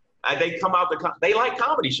shows, they come out they like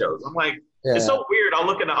comedy shows. I'm like. Yeah. It's so weird. I'll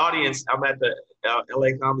look in the audience. I'm at the LA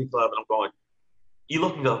Comedy Club, and I'm going, you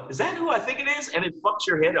look and go, is that who I think it is? And it fucks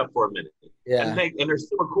your head up for a minute. Yeah. And they're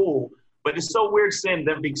super cool. But it's so weird seeing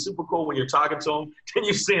them being super cool when you're talking to them. Then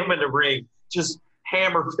you see them in the ring just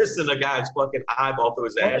hammer fisting a guy's fucking eyeball through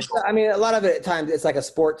his ass. I mean, a lot of it at times it's like a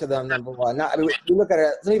sport to them, number one. We look at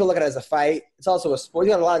it, some people look at it as a fight. It's also a sport.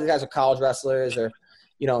 You got a lot of these guys are college wrestlers or,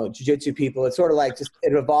 you know, jiu-jitsu people. It's sort of like just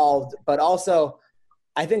it evolved. But also –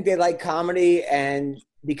 I think they like comedy and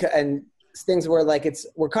things where like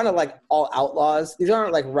we're kind of like all outlaws. These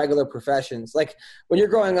aren't like regular professions. Like when you're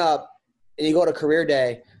growing up and you go to career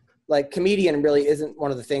day, like comedian really isn't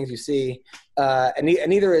one of the things you see, and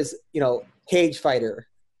neither is, you know, cage fighter.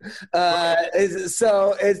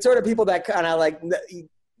 So it's sort of people that kind of like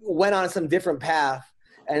went on some different path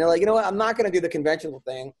and they're like, you know what, I'm not going to do the conventional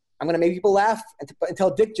thing. I'm going to make people laugh and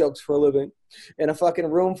tell dick jokes for a living in a fucking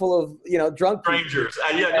room full of, you know, drunk people. Strangers.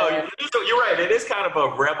 You're right. It is kind of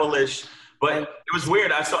a rebellish, but it was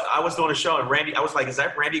weird. I was doing a show and Randy, I was like, is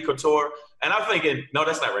that Randy Couture? And I'm thinking, no,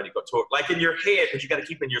 that's not Randy Couture. Like in your head, but you got to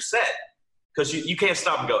keep in your set because you can't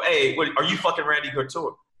stop and go, hey, are you fucking Randy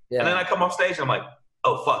Couture? Yeah. And then I come off stage and I'm like,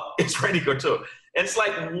 oh, fuck, it's Randy Couture. And it's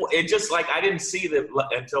like, I didn't see that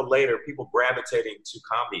until later, people gravitating to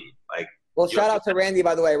comedy. Like, well, shout out to Randy,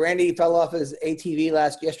 by the way. Randy fell off his ATV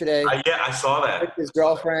yesterday. Yeah, I saw that. With his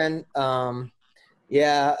girlfriend. But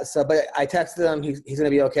I texted him. He's going to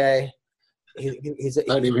be okay. I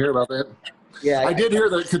didn't even hear about that. Yeah. I did hear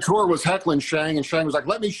that Couture was heckling Shang, and Shang was like,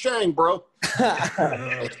 let me Shang, bro.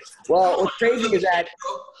 Well, what's crazy is that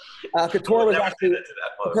Couture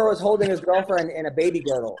was holding his girlfriend in a baby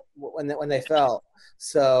girdle when they fell.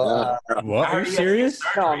 So what? Are you serious?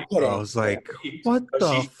 No, I'm kidding. I was like, what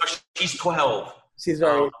the? She's 12. She's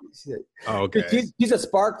very. Okay. She's a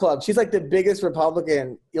spark plug. She's like the biggest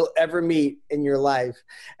Republican you'll ever meet in your life,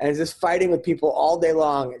 and is just fighting with people all day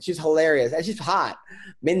long. She's hilarious, and she's hot.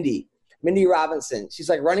 Mindy Robinson. She's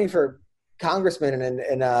like running for congressman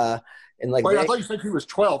in like. Wait, I thought you said she was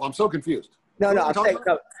 12. I'm so confused. No. I'm saying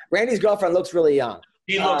Randy's girlfriend looks really young.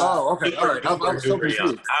 He looks okay. All right. I'm so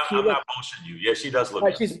confused. I'm not bullshitting you. Yeah, she does look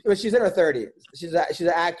young. She's in her 30s. She's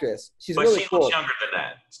an actress. She's but really she cool. Looks younger than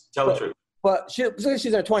that. Tell the truth. But she's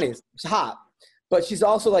in her 20s. She's hot. But she's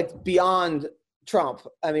also like beyond Trump.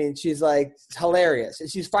 I mean, she's like hilarious.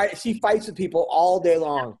 And she fights with people all day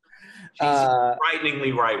long. She's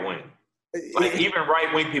frighteningly right-wing. Like even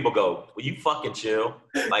right-wing people go, will you fucking chill?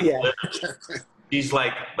 Like literally. She's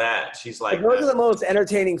like that. She's like those are the most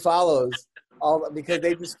entertaining follows. Because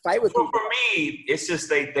they just fight with people. For me, it's just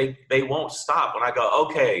they won't stop when I go,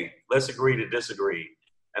 okay, let's agree to disagree.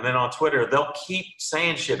 And then on Twitter, they'll keep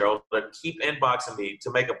saying shit or they'll keep inboxing me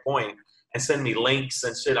to make a point and send me links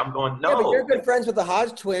and shit. I'm going, no. Yeah, but you're good friends with the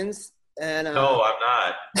Hodge twins. And no, I'm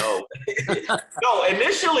not. No,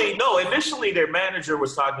 Initially, their manager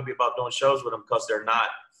was talking to me about doing shows with them because they're not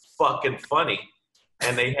fucking funny,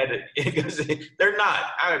 and they had to. They're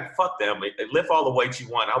not. Fuck them. Lift all the weights you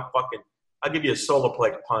want. I'll give you a solar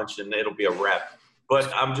plate punch, and it'll be a wrap.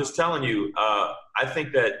 But I'm just telling you, I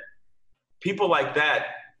think that people like that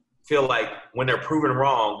feel like when they're proven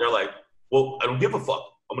wrong, they're like, well, I don't give a fuck.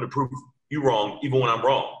 I'm going to prove you wrong even when I'm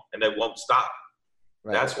wrong, and they won't stop.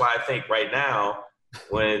 Right. That's why I think right now,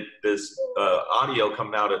 when this audio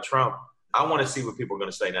coming out of Trump, I want to see what people are going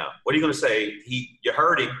to say now. What are you going to say? You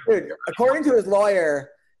heard him. Dude, according to his lawyer,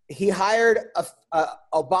 he hired a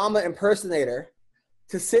Obama impersonator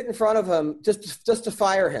to sit in front of him just to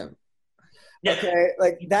fire him. Yeah. Okay,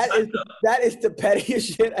 like that is the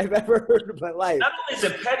pettiest shit I've ever heard in my life. Not only is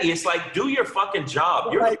it petty, it's like, do your fucking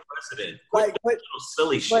job. You're the president. Quit little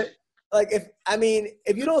silly shit. Like,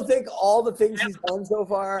 if you don't think all the things he's done so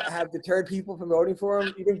far have deterred people from voting for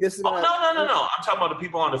him, you think this is gonna... No. I'm talking about the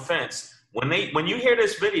people on the fence. When you hear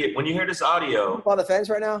this video, when you hear this audio... People on the fence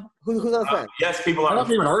right now? Who's on the fence? Yes, people are. I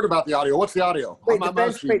haven't even heard about the audio. What's the audio? Wait,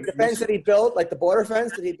 the fence that he built, like the border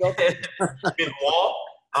fence that he built? In wall?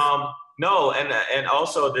 No, and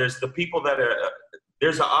also there's the people that are...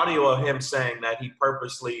 there's an audio of him saying that he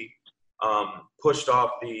purposely pushed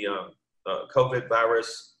off the COVID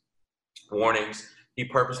virus warnings. He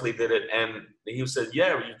purposely did it, and he said,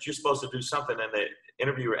 "Yeah, you're supposed to do something." And the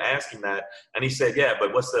interviewer asked him that, and he said, "Yeah,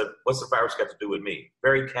 but what's the virus got to do with me?"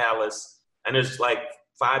 Very callous. And there's like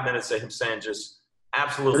 5 minutes of him saying just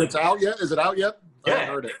absolutely. Is it out yet? Yeah, I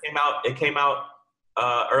haven't heard it. It came out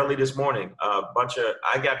early this morning. I'm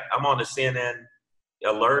on the CNN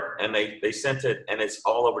alert, and they sent it, and it's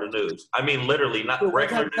all over the news. I mean, literally, not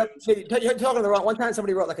regular news. You're talking the wrong. One time,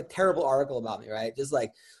 somebody wrote like a terrible article about me, right? Just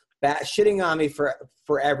like shitting on me for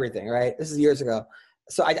everything, right? This is years ago.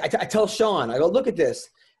 So I tell Sean, I go, look at this.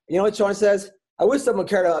 You know what Sean says? I wish someone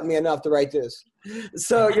cared about me enough to write this.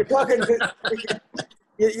 So you're talking to,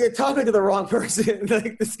 you're talking to the wrong person.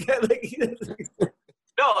 Like this guy,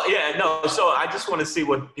 No. So I just want to see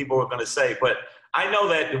what people are going to say. But I know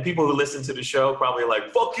that the people who listen to the show probably are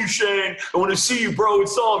like, fuck you, Shang. I want to see you, bro.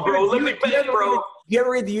 It's on, bro. Let me bet, bro. You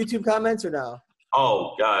ever read the YouTube comments or no?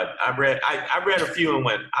 Oh God, I read a few and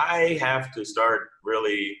went, I have to start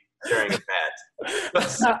really carrying a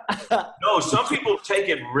bat. No, some people take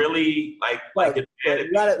it really like it.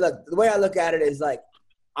 You gotta, look, the way I look at it is like,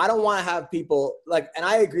 I don't want to have people like, and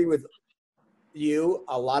I agree with you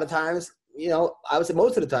a lot of times. You know, I would say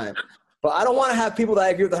most of the time, but I don't want to have people that I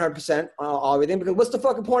agree with 100% on everything, because what's the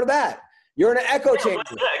fucking point of that? You're in an echo chamber.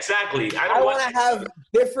 Yeah, exactly. I want to have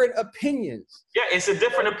different opinions. Yeah, it's a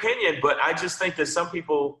different opinion, but I just think that some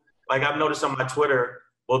people, like I've noticed on my Twitter,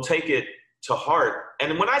 will take it to heart.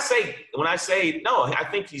 And when I say no, I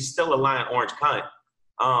think he's still a lying orange cunt.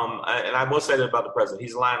 And I will say that about the president.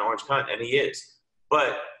 He's a lying orange cunt, and he is.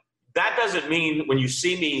 But that doesn't mean when you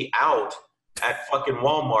see me out at fucking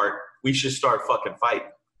Walmart, we should start fucking fighting.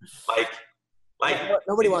 Like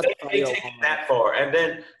nobody wants to they take it that far.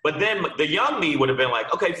 But then the young me would have been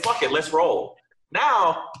like, okay, fuck it, let's roll.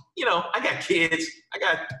 Now, you know, I got kids. I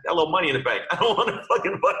got a little money in the bank. I don't want to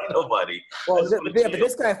fucking fight nobody. Well, but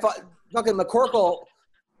this guy, fucking McCorkle,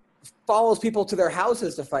 follows people to their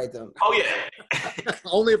houses to fight them. Oh, yeah.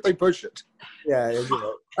 Only if they push it. Yeah.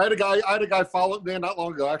 I had a guy follow me not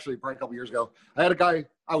long ago, actually, probably a couple years ago.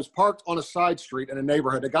 I was parked on a side street in a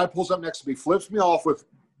neighborhood. A guy pulls up next to me, flips me off with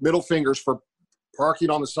middle fingers for parking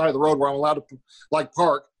on the side of the road where I'm allowed to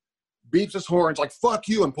park, beeps his horns like fuck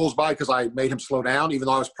you, and pulls by because I made him slow down even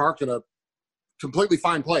though I was parked in a completely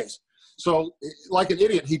fine place. So like an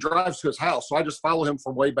idiot, he drives to his house. So I just follow him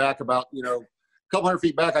from way back about, a couple hundred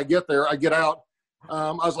feet back. I get there, I get out.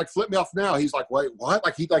 I was like, flip me off now. He's like, wait, what?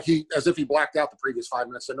 Like he as if he blacked out the previous 5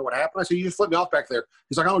 minutes. Didn't know what happened. I said, you just flipped me off back there.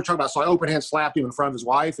 He's like, I don't know what you're talking about. So I open hand slapped him in front of his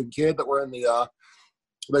wife and kid that were in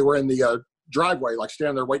the driveway, like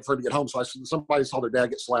standing there waiting for him to get home. So I said, somebody saw their dad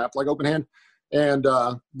get slapped, like open hand. And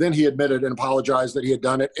then he admitted and apologized that he had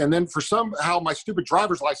done it. And then for somehow my stupid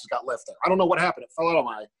driver's license got left there. I don't know what happened. It fell out of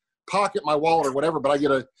my pocket, my wallet or whatever, but I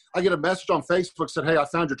get a message on Facebook said, hey, I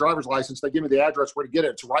found your driver's license. They give me the address where to get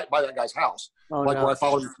it. It's right by that guy's house. Where I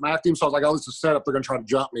followed and smacked him. So I was like, oh, this is set up. They're going to try to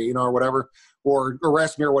jump me, or whatever, or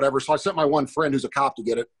arrest me or whatever. So I sent my one friend who's a cop to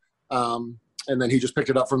get it. And then he just picked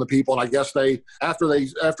it up from the people. And I guess after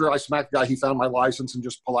I smacked the guy, he found my license and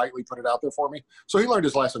just politely put it out there for me. So he learned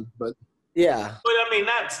his lesson, but. Yeah. But I mean,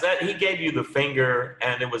 that he gave you the finger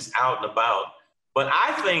and it was out and about. But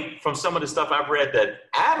I think from some of the stuff I've read that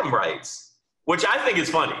Adam writes, which I think is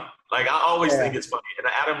funny. Like I always think it's funny. And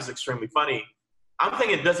Adam's extremely funny. I'm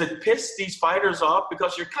thinking, does it piss these fighters off?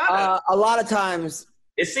 Because you're kind of a lot of times.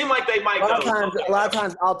 It seemed like they might go. A lot of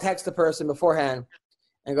times, I'll text the person beforehand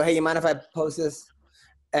and go, "Hey, you mind if I post this?"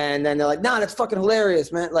 And then they're like, "Nah, that's fucking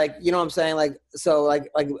hilarious, man." Like, you know what I'm saying? Like, so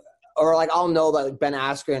or I'll know that like Ben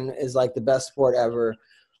Askren is like the best sport ever,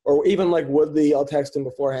 or even like Woodley, I'll text him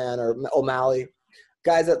beforehand, or O'Malley,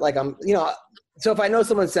 guys that like So if I know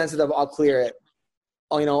someone's sensitive, I'll clear it.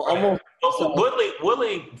 Almost. So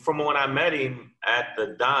Woodley, from when I met him at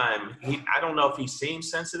the Dime, I don't know if he seems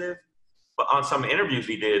sensitive, but on some interviews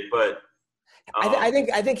he did. But I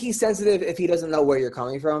think he's sensitive if he doesn't know where you're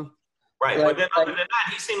coming from. Right, but then other than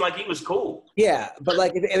that, he seemed like he was cool. Yeah, but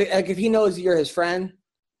like if he knows you're his friend,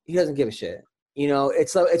 he doesn't give a shit.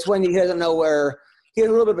 It's when he doesn't know where he has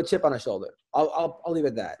a little bit of a chip on his shoulder. I'll leave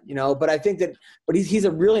it at that. But I think that, but he's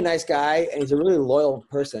a really nice guy and he's a really loyal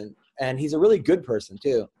person and he's a really good person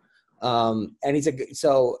too. And I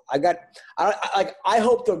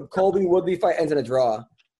hope the Colby Woodley fight ends in a draw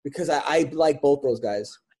because I like both those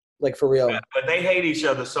guys. Like for real. Yeah, but they hate each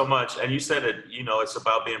other so much. And you said it, it's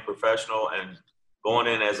about being professional and going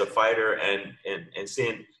in as a fighter and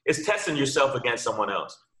seeing it's testing yourself against someone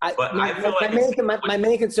else. My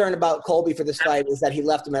main concern about Colby for this fight is that he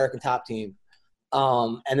left American Top Team.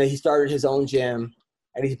 And then he started his own gym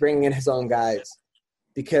and he's bringing in his own guys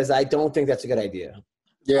because I don't think that's a good idea.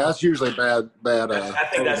 Yeah, that's usually bad. I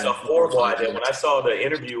think that's a horrible idea. When I saw the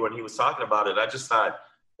interview when he was talking about it, I just thought,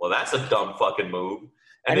 well, that's a dumb fucking move.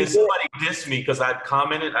 And then somebody dissed me because I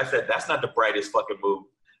commented. I said, that's not the brightest fucking move.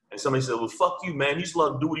 And somebody said, well, fuck you, man. He's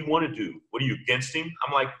allowed to do what he want to do. What are you, against him?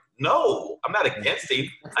 I'm like, no, I'm not against him.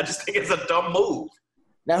 I just think it's a dumb move.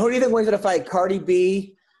 Now, who do you think wins in a fight, Cardi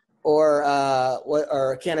B or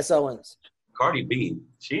Candace Owens? Cardi B,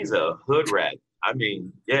 she's a hood rat. I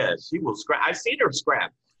mean, yeah, she will scrap. I've seen her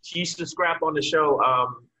scrap. She used to scrap on the show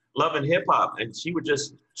Love and Hip Hop, and she would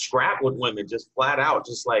just scrap with women just flat out,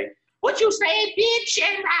 just like, what you say, bitch?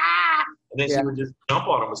 And then she would just jump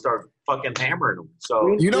on them and start fucking hammering them.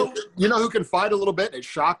 So you know who can fight a little bit? It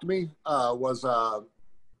shocked me. Was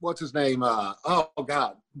what's his name? Oh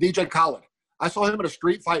God, DJ Khaled. I saw him in a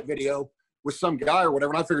street fight video with some guy or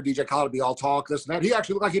whatever, and I figured DJ Khaled would be all talk, this and that. He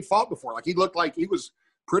actually looked like he'd fought before. Like he looked like he was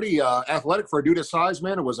pretty athletic for a dude his size,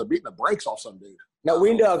 man. And was beating the brakes off some dude. Now,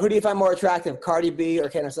 Weendawg, who do you find more attractive, Cardi B or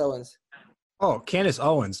Candace Owens? Oh, Candace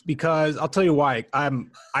Owens, because I'll tell you why.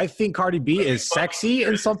 I think Cardi B is sexy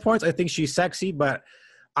in some points. I think she's sexy, but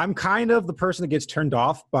I'm kind of the person that gets turned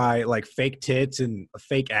off by like fake tits and a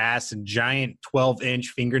fake ass and giant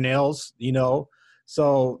 12-inch fingernails,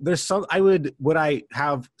 So there's some. Would I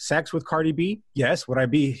have sex with Cardi B? Yes. Would I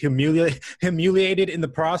be humiliated in the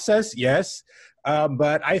process? Yes.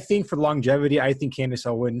 But I think for longevity, I think Candace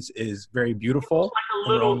Owens is very beautiful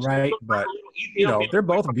in her own right. But they're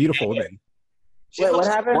both beautiful women. Wait, what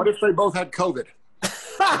happened? What if they both had COVID?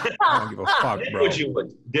 I don't give a fuck, bro.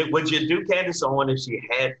 Would you do Candace Owens if she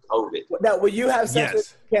had COVID? Now, would you have sex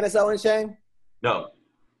with Candace Owens, Shang? No.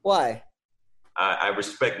 Why? I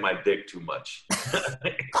respect my dick too much. No,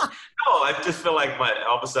 I just feel like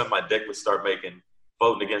all of a sudden my dick would start voting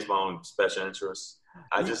against my own special interests.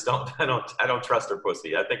 I just don't. I don't trust her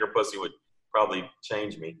pussy. I think her pussy would probably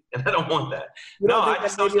change me, and I don't want that. I'm not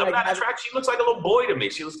attracted. She looks like a little boy to me.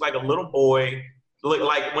 She looks like a little boy.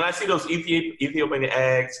 Like when I see those Ethiopian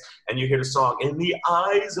eggs, and you hear the song "In the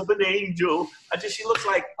Eyes of an Angel," she looks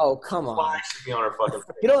like come on. Why should be on her fucking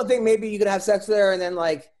face? You don't think maybe you could have sex with her and then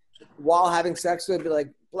like while having sex with her, be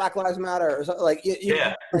like Black Lives Matter or something like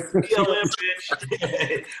BLM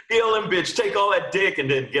bitch, BLM bitch, take all that dick and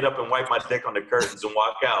then get up and wipe my dick on the curtains and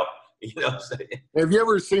walk out. You know what I'm saying? Have you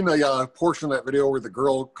ever seen the portion of that video where the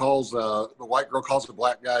white girl calls the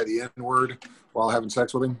black guy the N-word while having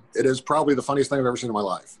sex with him? It is probably the funniest thing I've ever seen in my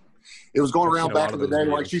life. It was going around back in the day.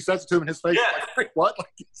 Like she says it to him in his face. Yeah. Like, what?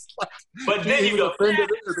 But then you go, maybe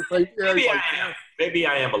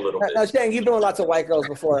I am a little bit. Now, Shang, you've been with lots of white girls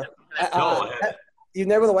before. No, you've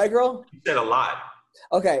never with a white girl? You said a lot.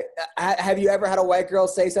 Okay. Have you ever had a white girl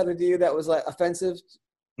say something to you that was like offensive?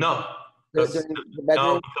 No. Because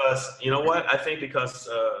you know what? I think because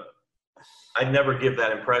I never give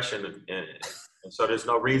that impression, and so there's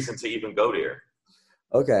no reason to even go there.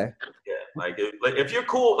 Okay. Yeah, like if you're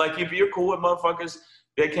cool, if you're cool with motherfuckers,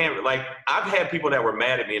 they can't. Like I've had people that were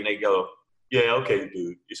mad at me, and they go, "Yeah, okay,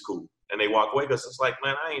 dude, it's cool," and they walk away because it's like,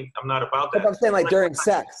 man, I'm not about that. But I'm saying during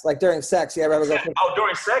sex, during sex, you ever go?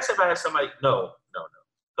 During sex, if I had somebody, no,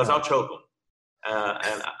 because I'll choke them.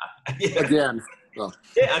 Again. Well.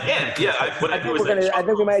 Yeah, again, yeah. I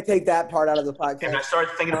think we might take that part out of the podcast. And I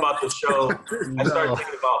started thinking about the show. I started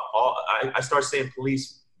thinking about I started seeing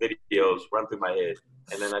police videos run through my head.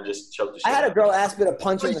 and then I just choked the shit I had a out. girl ask me to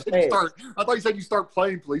punch her in the face. I thought you said you start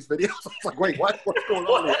playing police videos. I was like, wait, what? What's going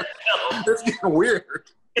on here? It's getting weird.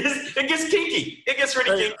 It gets kinky. It gets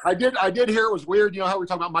really kinky. I did hear it was weird. You know how we were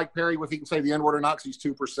talking about Mike Perry, if he can say the N-word or not because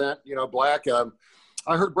he's 2%, black.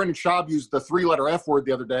 I heard Brendan Schaub use the 3-letter F word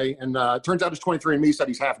the other day, and it turns out his 23andMe said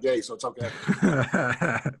he's half gay, so it's okay.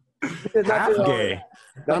 Half gay.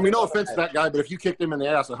 I mean, no offense to that guy, but if you kicked him in the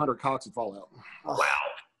ass, 100 cocks would fall out. Wow.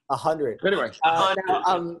 100. Anyway.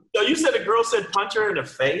 100. So you said a girl said punch her in the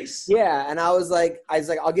face? Yeah, and I was like,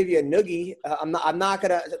 I'll give you a noogie. I'm not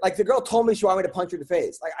gonna, like, the girl told me she wanted me to punch her in the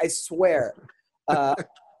face. Like, I swear.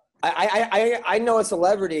 I know a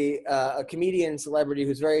celebrity, a comedian celebrity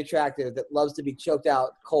who's very attractive that loves to be choked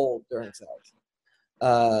out cold during sex.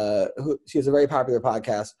 She has a very popular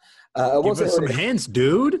podcast. Give us some hints,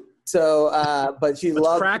 dude. So, but she loves.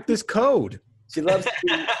 Let's crack this code. She loves to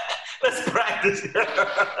be. Let's practice.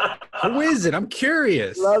 Who is it? I'm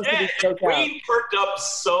curious. Loves to be choked out. We perked up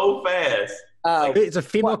so fast. It's a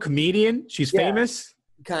female comedian. She's famous.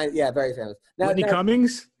 Very famous. Whitney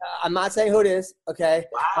Cummings? I'm not saying who it is, okay?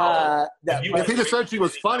 Wow. If he just said she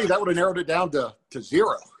was funny, that would have narrowed it down to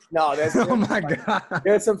 0. No, there's Oh, my God.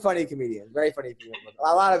 There's some funny comedians, very funny comedians.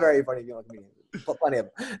 A lot of very funny female comedians. Plenty of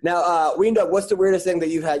them. Now, Weendawg, what's the weirdest thing that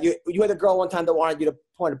you've had? You had a girl one time that wanted you to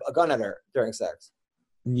point a gun at her during sex.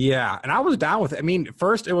 Yeah, and I was down with it. I mean,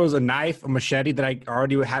 first it was a knife, a machete that I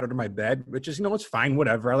already had under my bed, which is, it's fine,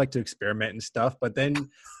 whatever. I like to experiment and stuff. But then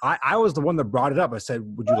I was the one that brought it up. I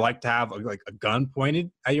said, would you like to have a gun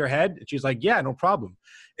pointed at your head? And she's like, yeah, no problem.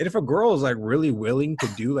 And if a girl is really willing to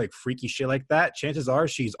do freaky shit like that, chances are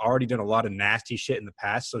she's already done a lot of nasty shit in the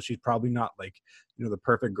past. So she's probably not the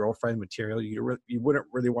perfect girlfriend material. You wouldn't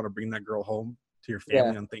really want to bring that girl home to your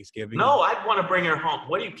family on Thanksgiving. No, I'd want to bring her home.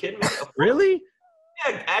 What are you kidding me? Really?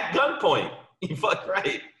 Yeah, at gunpoint. You fuck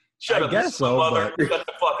right. Shut up. Guess so, mother. Shut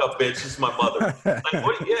the fuck up, bitch. This is my mother.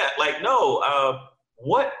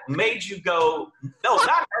 What made you go? No,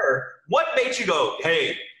 not her. What made you go?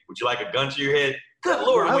 Hey, would you like a gun to your head? Good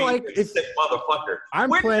Lord, motherfucker. I'm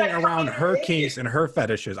playing around her kinks and her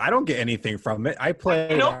fetishes. I don't get anything from it. I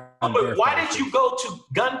play. But why did you go to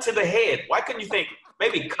gun to the head? Why couldn't you think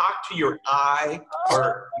maybe cock to your eye?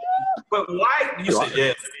 But why you said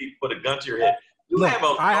let me put a gun to your head? Look,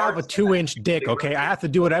 I have a 2-inch dick, okay? I have to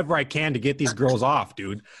do whatever I can to get these girls off,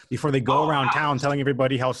 dude, before they go around town telling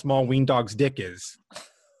everybody how small Weendawg's dick is.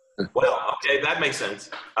 Well, okay, that makes sense.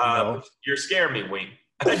 You're scaring me, Ween.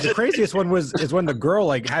 The craziest one is when the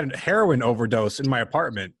girl had a heroin overdose in my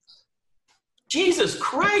apartment. Jesus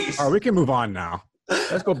Christ! All right, we can move on now.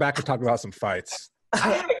 Let's go back and talk about some fights. I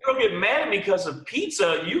had a girl get mad at me because of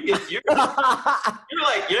pizza. You're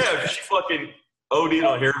like, yeah, she fucking OD'd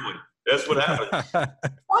on heroin. That's what happened.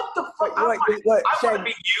 What the fuck? I want to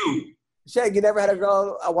be you. Shang, you never had a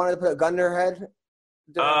girl wanted to put a gun to her head?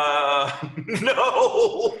 No.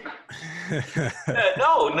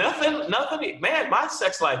 No, nothing. Man, my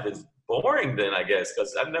sex life is boring then, I guess,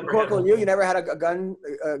 because I've never McCorkle, you never had a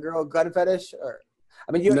girl gun fetish?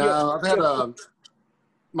 I've had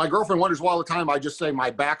my girlfriend wonders all the time. I just say my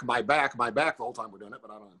back the whole time we're doing it, but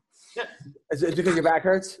I don't know. Yeah. Is it because your back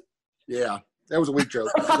hurts? Yeah. That was a weak joke.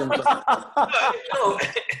 I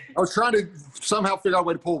was trying to somehow figure out a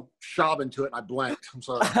way to pull Schaub into it, and I blanked. I'm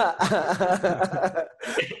sorry.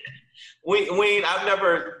 Ween, I've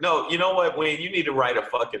never. No, you know what, Ween? You need to write a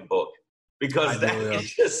fucking book because that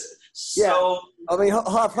is just so. I mean, he'll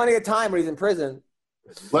have plenty of time when he's in prison.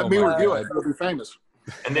 Let me review it. It'll be famous.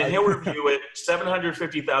 And then he'll review it.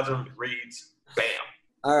 750,000 reads. Bam.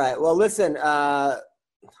 All right. Well, listen.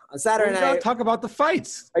 On Saturday night, talk about the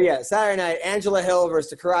fights. Saturday night, Angela Hill versus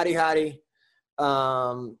the Karate Hottie.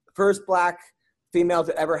 First black female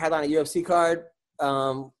to ever headline a UFC card.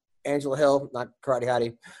 Angela Hill, not Karate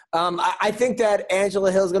Hottie. I think that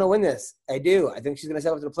Angela Hill is going to win this. I do. I think she's going to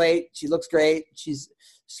step up to the plate. She looks great. She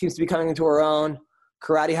seems to be coming into her own.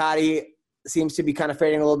 Karate Hottie seems to be kind of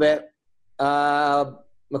fading a little bit.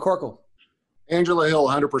 McCorkle. Angela Hill,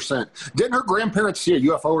 100%. Didn't her grandparents see a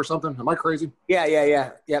UFO or something? Am I crazy?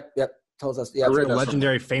 Yeah. Yep. Tells us. Yeah, it's a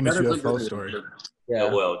legendary, famous UFO story. Yeah. I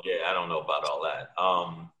don't know about all that.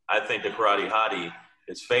 I think the Karate Hottie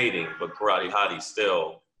is fading, but Karate Hottie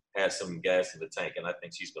still has some gas in the tank, and I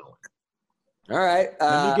think she's going to win. All right.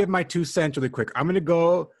 Let me give my 2 cents really quick. I'm going to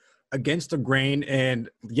go against the grain, and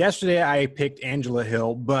yesterday I picked Angela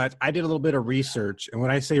Hill, but I did a little bit of research, and when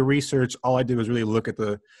I say research, all I did was really look at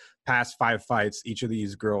the past 5 fights each of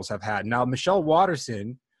these girls have had. Now, Michelle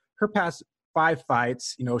Watterson, her past 5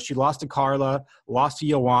 fights, she lost to Carla, lost to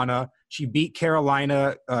Joanna. She beat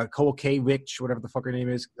Carolina Kolkavich, whatever the fuck her name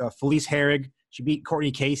is, Felice Herrig. She beat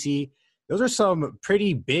Courtney Casey. those are some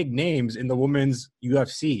pretty big names in the women's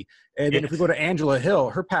UFC. And then if we go to Angela Hill,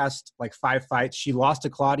 her past like 5 fights, she lost to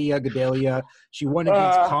Claudia Gadelha. She won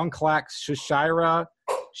against Konklak Shishira.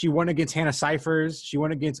 She won against Hannah Cyphers. She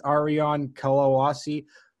won against Ariane Kalawasi.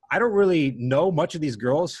 I don't really know much of these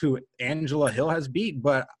girls who Angela Hill has beat,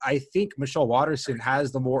 but I think Michelle Waterson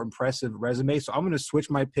has the more impressive resume. So I'm going to switch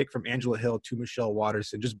my pick from Angela Hill to Michelle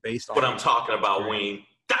Waterson just based on what I'm talking about, Wayne.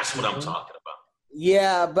 That's what I'm talking about.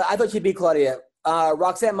 Yeah, but I thought she'd beat Claudia.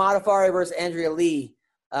 Roxanne Modafferi versus Andrea Lee.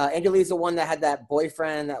 Andrea Lee's the one that had that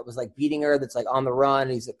boyfriend that was like beating her, that's like on the run.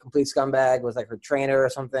 He's a complete scumbag, was like her trainer or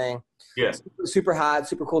something. Yeah. Super hot,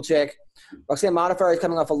 super cool chick. Roxanne Modafferi is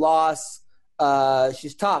coming off a loss.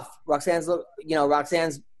 She's tough. Roxanne's,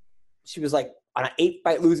 she was like on an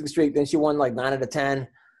 8-fight losing streak. Then she won like 9 out of 10.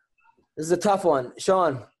 This is a tough one.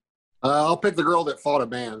 Sean. I'll pick the girl that fought a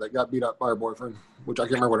man that got beat up by her boyfriend, which I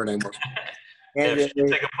can't remember what her name was. If she can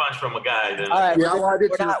take a punch from a guy, then. All right,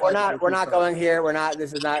 we're not going here. We're not.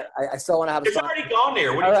 This is not. I still want to have. It's already gone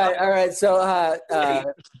there. What all right. So,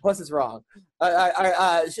 plus it's wrong.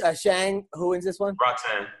 Shang, who wins this one?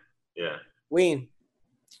 Roxanne. Yeah. Ween.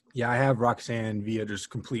 Yeah, I have Roxanne via just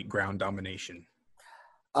complete ground domination.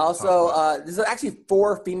 Also, there's actually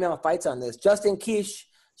 4 female fights on this. Justine Kish,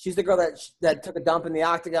 she's the girl that took a dump in the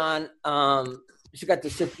octagon. She got the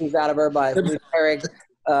shit beat out of her by Eric.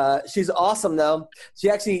 She's awesome, though. She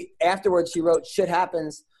actually, afterwards, she wrote "Shit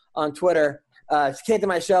Happens" on Twitter. She came to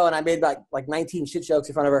my show, and I made like 19 shit jokes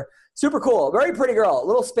in front of her. Super cool. Very pretty girl. A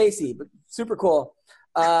little spacey, but super cool.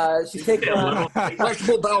 She's taking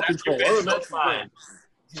flexible bowel control. That's fine.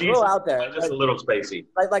 She's a little out there. Just a little spacey.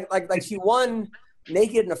 Like she won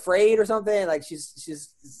Naked and Afraid or something. Like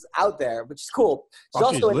she's out there, but she's cool.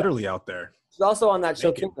 She's literally out there. She's also on that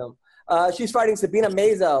show Kingdom. She's fighting Sabina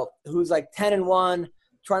Mazo, who's like 10-1,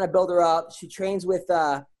 trying to build her up. She trains with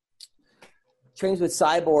Cyborg.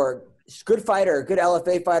 She's a good fighter, good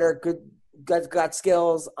LFA fighter, got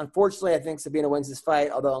skills. Unfortunately, I think Sabina wins this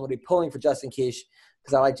fight, although I'm going to be pulling for Justine Kish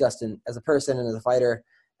because I like Justin as a person and as a fighter,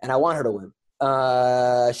 and I want her to win.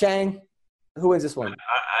 Shang, who wins this one?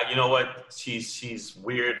 You know what? She's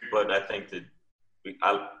weird, but I think that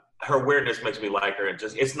her weirdness makes me like her. And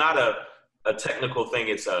just it's not a technical thing.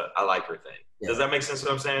 It's I like her thing. Yeah. Does that make sense?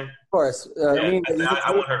 What I'm saying? Of course. I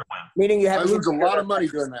want her to win. Meaning you have. I lose a lot of money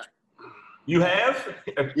doing that. You have?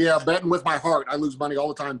 Yeah, betting with my heart. I lose money all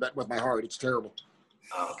the time betting with my heart. It's terrible.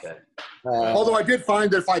 Oh, okay. Although I did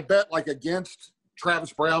find that if I bet like against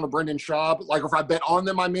Travis Brown or Brendan Schaub, like if I bet on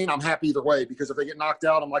them, I'm happy either way, because if they get knocked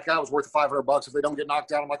out, I'm like, I was worth $500. If they don't get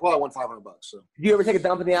knocked out, I'm like, well, I won $500. So. Do you ever take a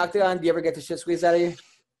dump in the octagon? Do you ever get the shit squeezed out of you?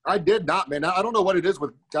 I did not, man. I don't know what it is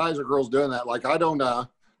with guys or girls doing that. Like, I don't, of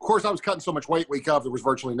course, I was cutting so much weight week up, there was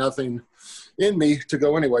virtually nothing in me to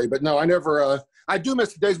go anyway. But no, I never, I do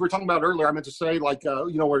miss the days we were talking about earlier. I meant to say, like,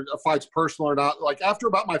 where a fight's personal or not. Like, after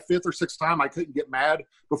about my 5th or 6th time, I couldn't get mad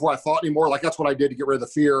before I fought anymore. Like, that's what I did to get rid of the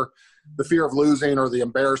fear of losing or the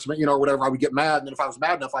embarrassment, or whatever. I would get mad. And then if I was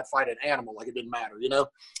mad enough, I'd fight an animal. Like, it didn't matter,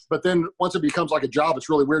 But then once it becomes like a job, it's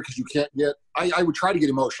really weird because you can't get – I would try to get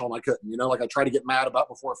emotional and I couldn't, Like, I try to get mad about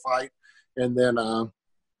before a fight. And then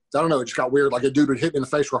I don't know, it just got weird. Like, a dude would hit me in the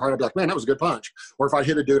face real hard. I'd be like, man, that was a good punch. Or if I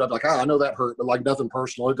hit a dude, I'd be like, I know that hurt, but like nothing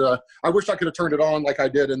personal. I wish I could have turned it on like I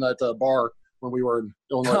did in that bar when we were in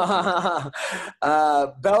Illinois.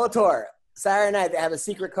 Bellator, Saturday night, they have a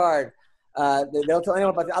secret card. They don't tell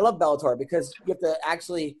anyone about it. I love Bellator because you have to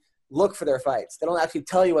actually look for their fights. They don't actually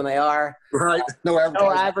tell you when they are. Right. No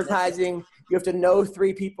advertising. You have to know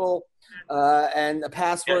 3 people and a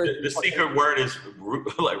password. Yeah, the secret word is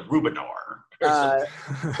like Rubinar.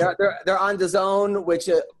 They're on DAZN, which,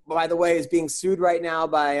 by the way, is being sued right now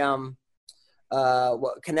by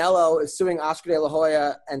Canelo is suing Oscar De La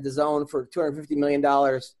Hoya and DAZN for $250 million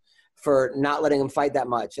for not letting him fight that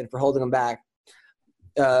much and for holding him back.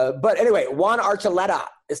 But anyway, Juan Archuleta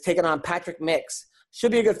is taking on Patrick Mix.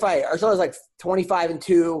 Should be a good fight. Archuleta's like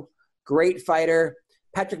 25-2, great fighter.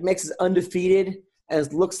 Patrick Mix is undefeated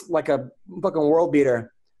and looks like a fucking world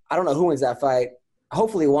beater. I don't know who wins that fight.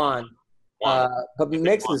 Hopefully Juan. But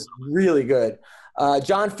Mix is really good.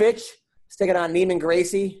 John Fitch is taking on Neiman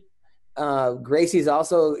Gracie. Gracie's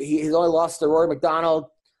also he's only lost to Rory McDonald.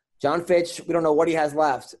 John Fitch, we don't know what he has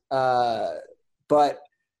left. But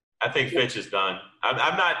I think Fitch is done.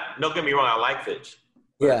 I'm not. Don't get me wrong. I like Fitch.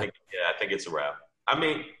 Yeah. I think it's a wrap. I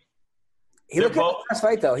mean, he looked good in his last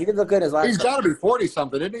fight though. He did look good in his last. He's got to be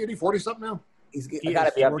 40-something, isn't he? Is he 40-something now? He's got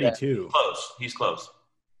to be up 42. there. He's close.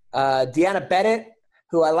 Deanna Bennett,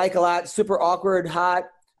 who I like a lot, super awkward, hot,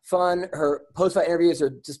 fun. Her post-fight interviews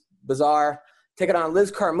are just bizarre. Taking on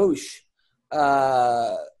Liz Carmouche.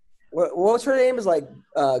 what's her name? Is like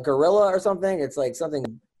Gorilla or something. It's like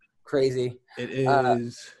something crazy. It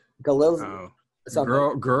is Galil.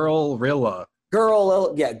 Girl-Rilla.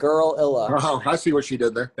 Girl-Illa. Oh, I see what she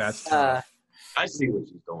did there. That's I see what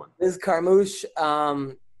she's doing. Liz Carmouche.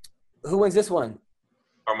 Who wins this one?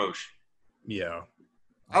 Carmouche. Yeah.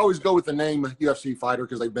 I always go with the name UFC fighter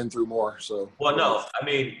because they've been through more. So. Well, no, I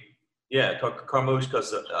mean, yeah, Carmouche,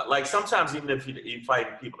 because like sometimes even if you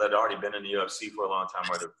fight people that have already been in the UFC for a long time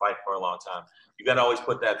or they fight for a long time, you got to always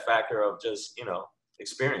put that factor of just,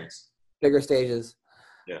 experience. Bigger stages.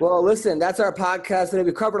 Yeah. Well, listen, that's our podcast today.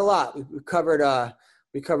 We covered a lot.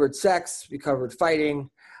 We covered sex. We covered fighting.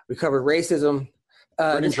 We covered racism.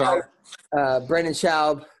 Brendan Schaub. Brendan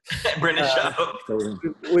Schaub. Brendan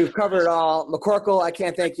Schaub. We've covered it all. McCorkle, I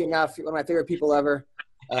can't thank you enough. One of my favorite people ever.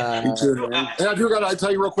 Me too, man. And I do got to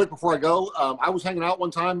tell you real quick before I go. I was hanging out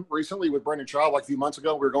one time recently with Brendan Schaub like a few months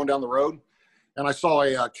ago. We were going down the road, and I saw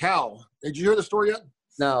a cow. Did you hear the story yet?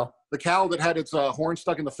 No. The cow that had its horn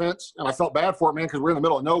stuck in the fence, and I felt bad for it, man, because we're in the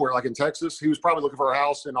middle of nowhere, like in Texas. He was probably looking for a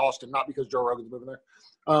house in Austin, not because Joe Rogan's moving there.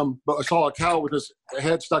 But I saw a cow with his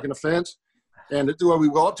head stuck in the fence, and we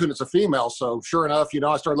go up to it, and it's a female. So sure enough,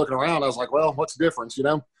 I started looking around. I was like, well, what's the difference,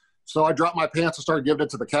 So I dropped my pants and started giving it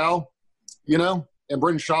to the cow, And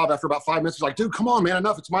Brendan Schaub, after about 5 minutes, was like, dude, come on, man,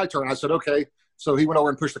 enough. It's my turn. I said, okay. So he went over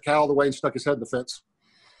and pushed the cow all the way and stuck his head in the fence.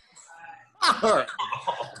 All right.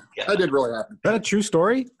 That did really happen. Is that a true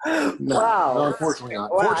story? No, Wow. No, unfortunately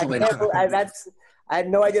not. Wow, Fortunately not. I had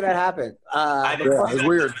no idea that happened. It was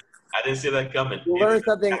weird. I didn't see that coming. You learn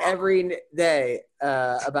something every day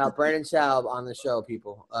about Brendan Schaub on the show,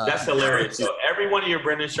 people. That's hilarious. So every one of your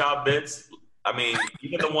Brendan Schaub bits, I mean,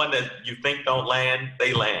 even the one that you think don't land,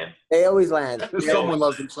 they land. They always land. Someone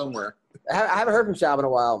loves him somewhere. I haven't heard from Schaub in a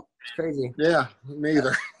while. It's crazy. Yeah, me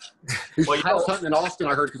either. He's house hunting in Austin,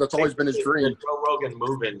 I heard, because that's always been his dream. Joe Rogan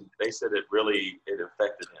moving, they said it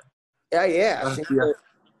affected him. Yeah.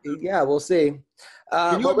 Yeah, we'll see.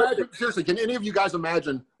 Can you imagine, seriously, can any of you guys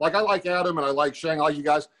imagine, like I like Adam and I like Shang, I like you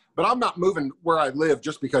guys, but I'm not moving where I live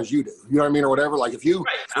just because you do. You know what I mean? Or whatever. Like if you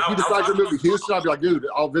decide to move to Houston, I'd be like, dude,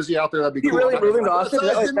 I'll visit you out there. That'd be cool. You really moving to Austin?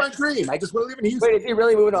 That's been my dream. I just want to live in Houston. Wait, is he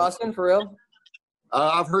really moving to Austin for real?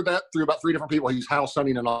 I've heard that through about 3 different people. He's house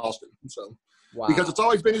hunting in Austin. So, wow. Because it's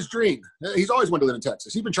always been his dream. He's always wanted to live in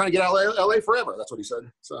Texas. He's been trying to get out of LA forever. That's what he said.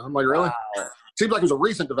 So I'm like, really? Wow. Seems like it was a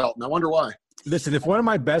recent development. I wonder why. Listen, if one of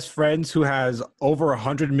my best friends who has over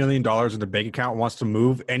 $100 million in the bank account wants to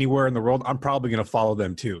move anywhere in the world, I'm probably going to follow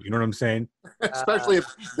them too. You know what I'm saying? Especially if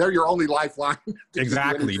they're your only lifeline.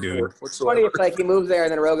 Exactly, dude. It's funny if like he moves there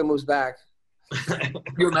and then Rogan moves back. Can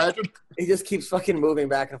you imagine? He just keeps fucking moving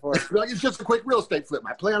back and forth. Like it's just a quick real estate flip.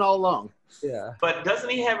 My plan all along. Yeah. But doesn't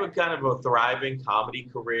he have a kind of a thriving comedy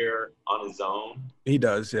career on his own? He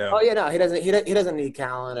does, yeah. Oh yeah, no, he doesn't. He doesn't need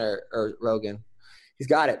Callan or Rogan. He's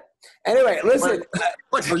got it. Anyway, listen.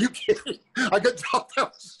 Wait, are you kidding? I couldn't tell if that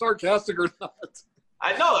was sarcastic or not.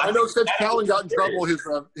 I know. I know since Callan got in trouble,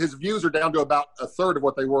 his views are down to about a third of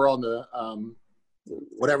what they were on the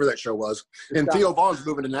whatever that show was. And Theo Vaughn's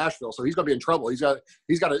moving to Nashville, so he's going to be in trouble. He's got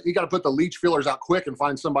to put the leech fillers out quick and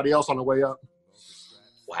find somebody else on the way up.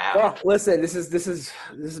 Wow. Well, listen, this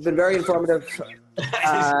has been very informative.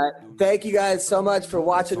 Thank you guys so much for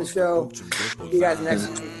watching the show. See you guys next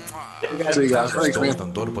week. See you guys. Thanks,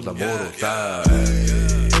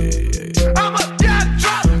 man.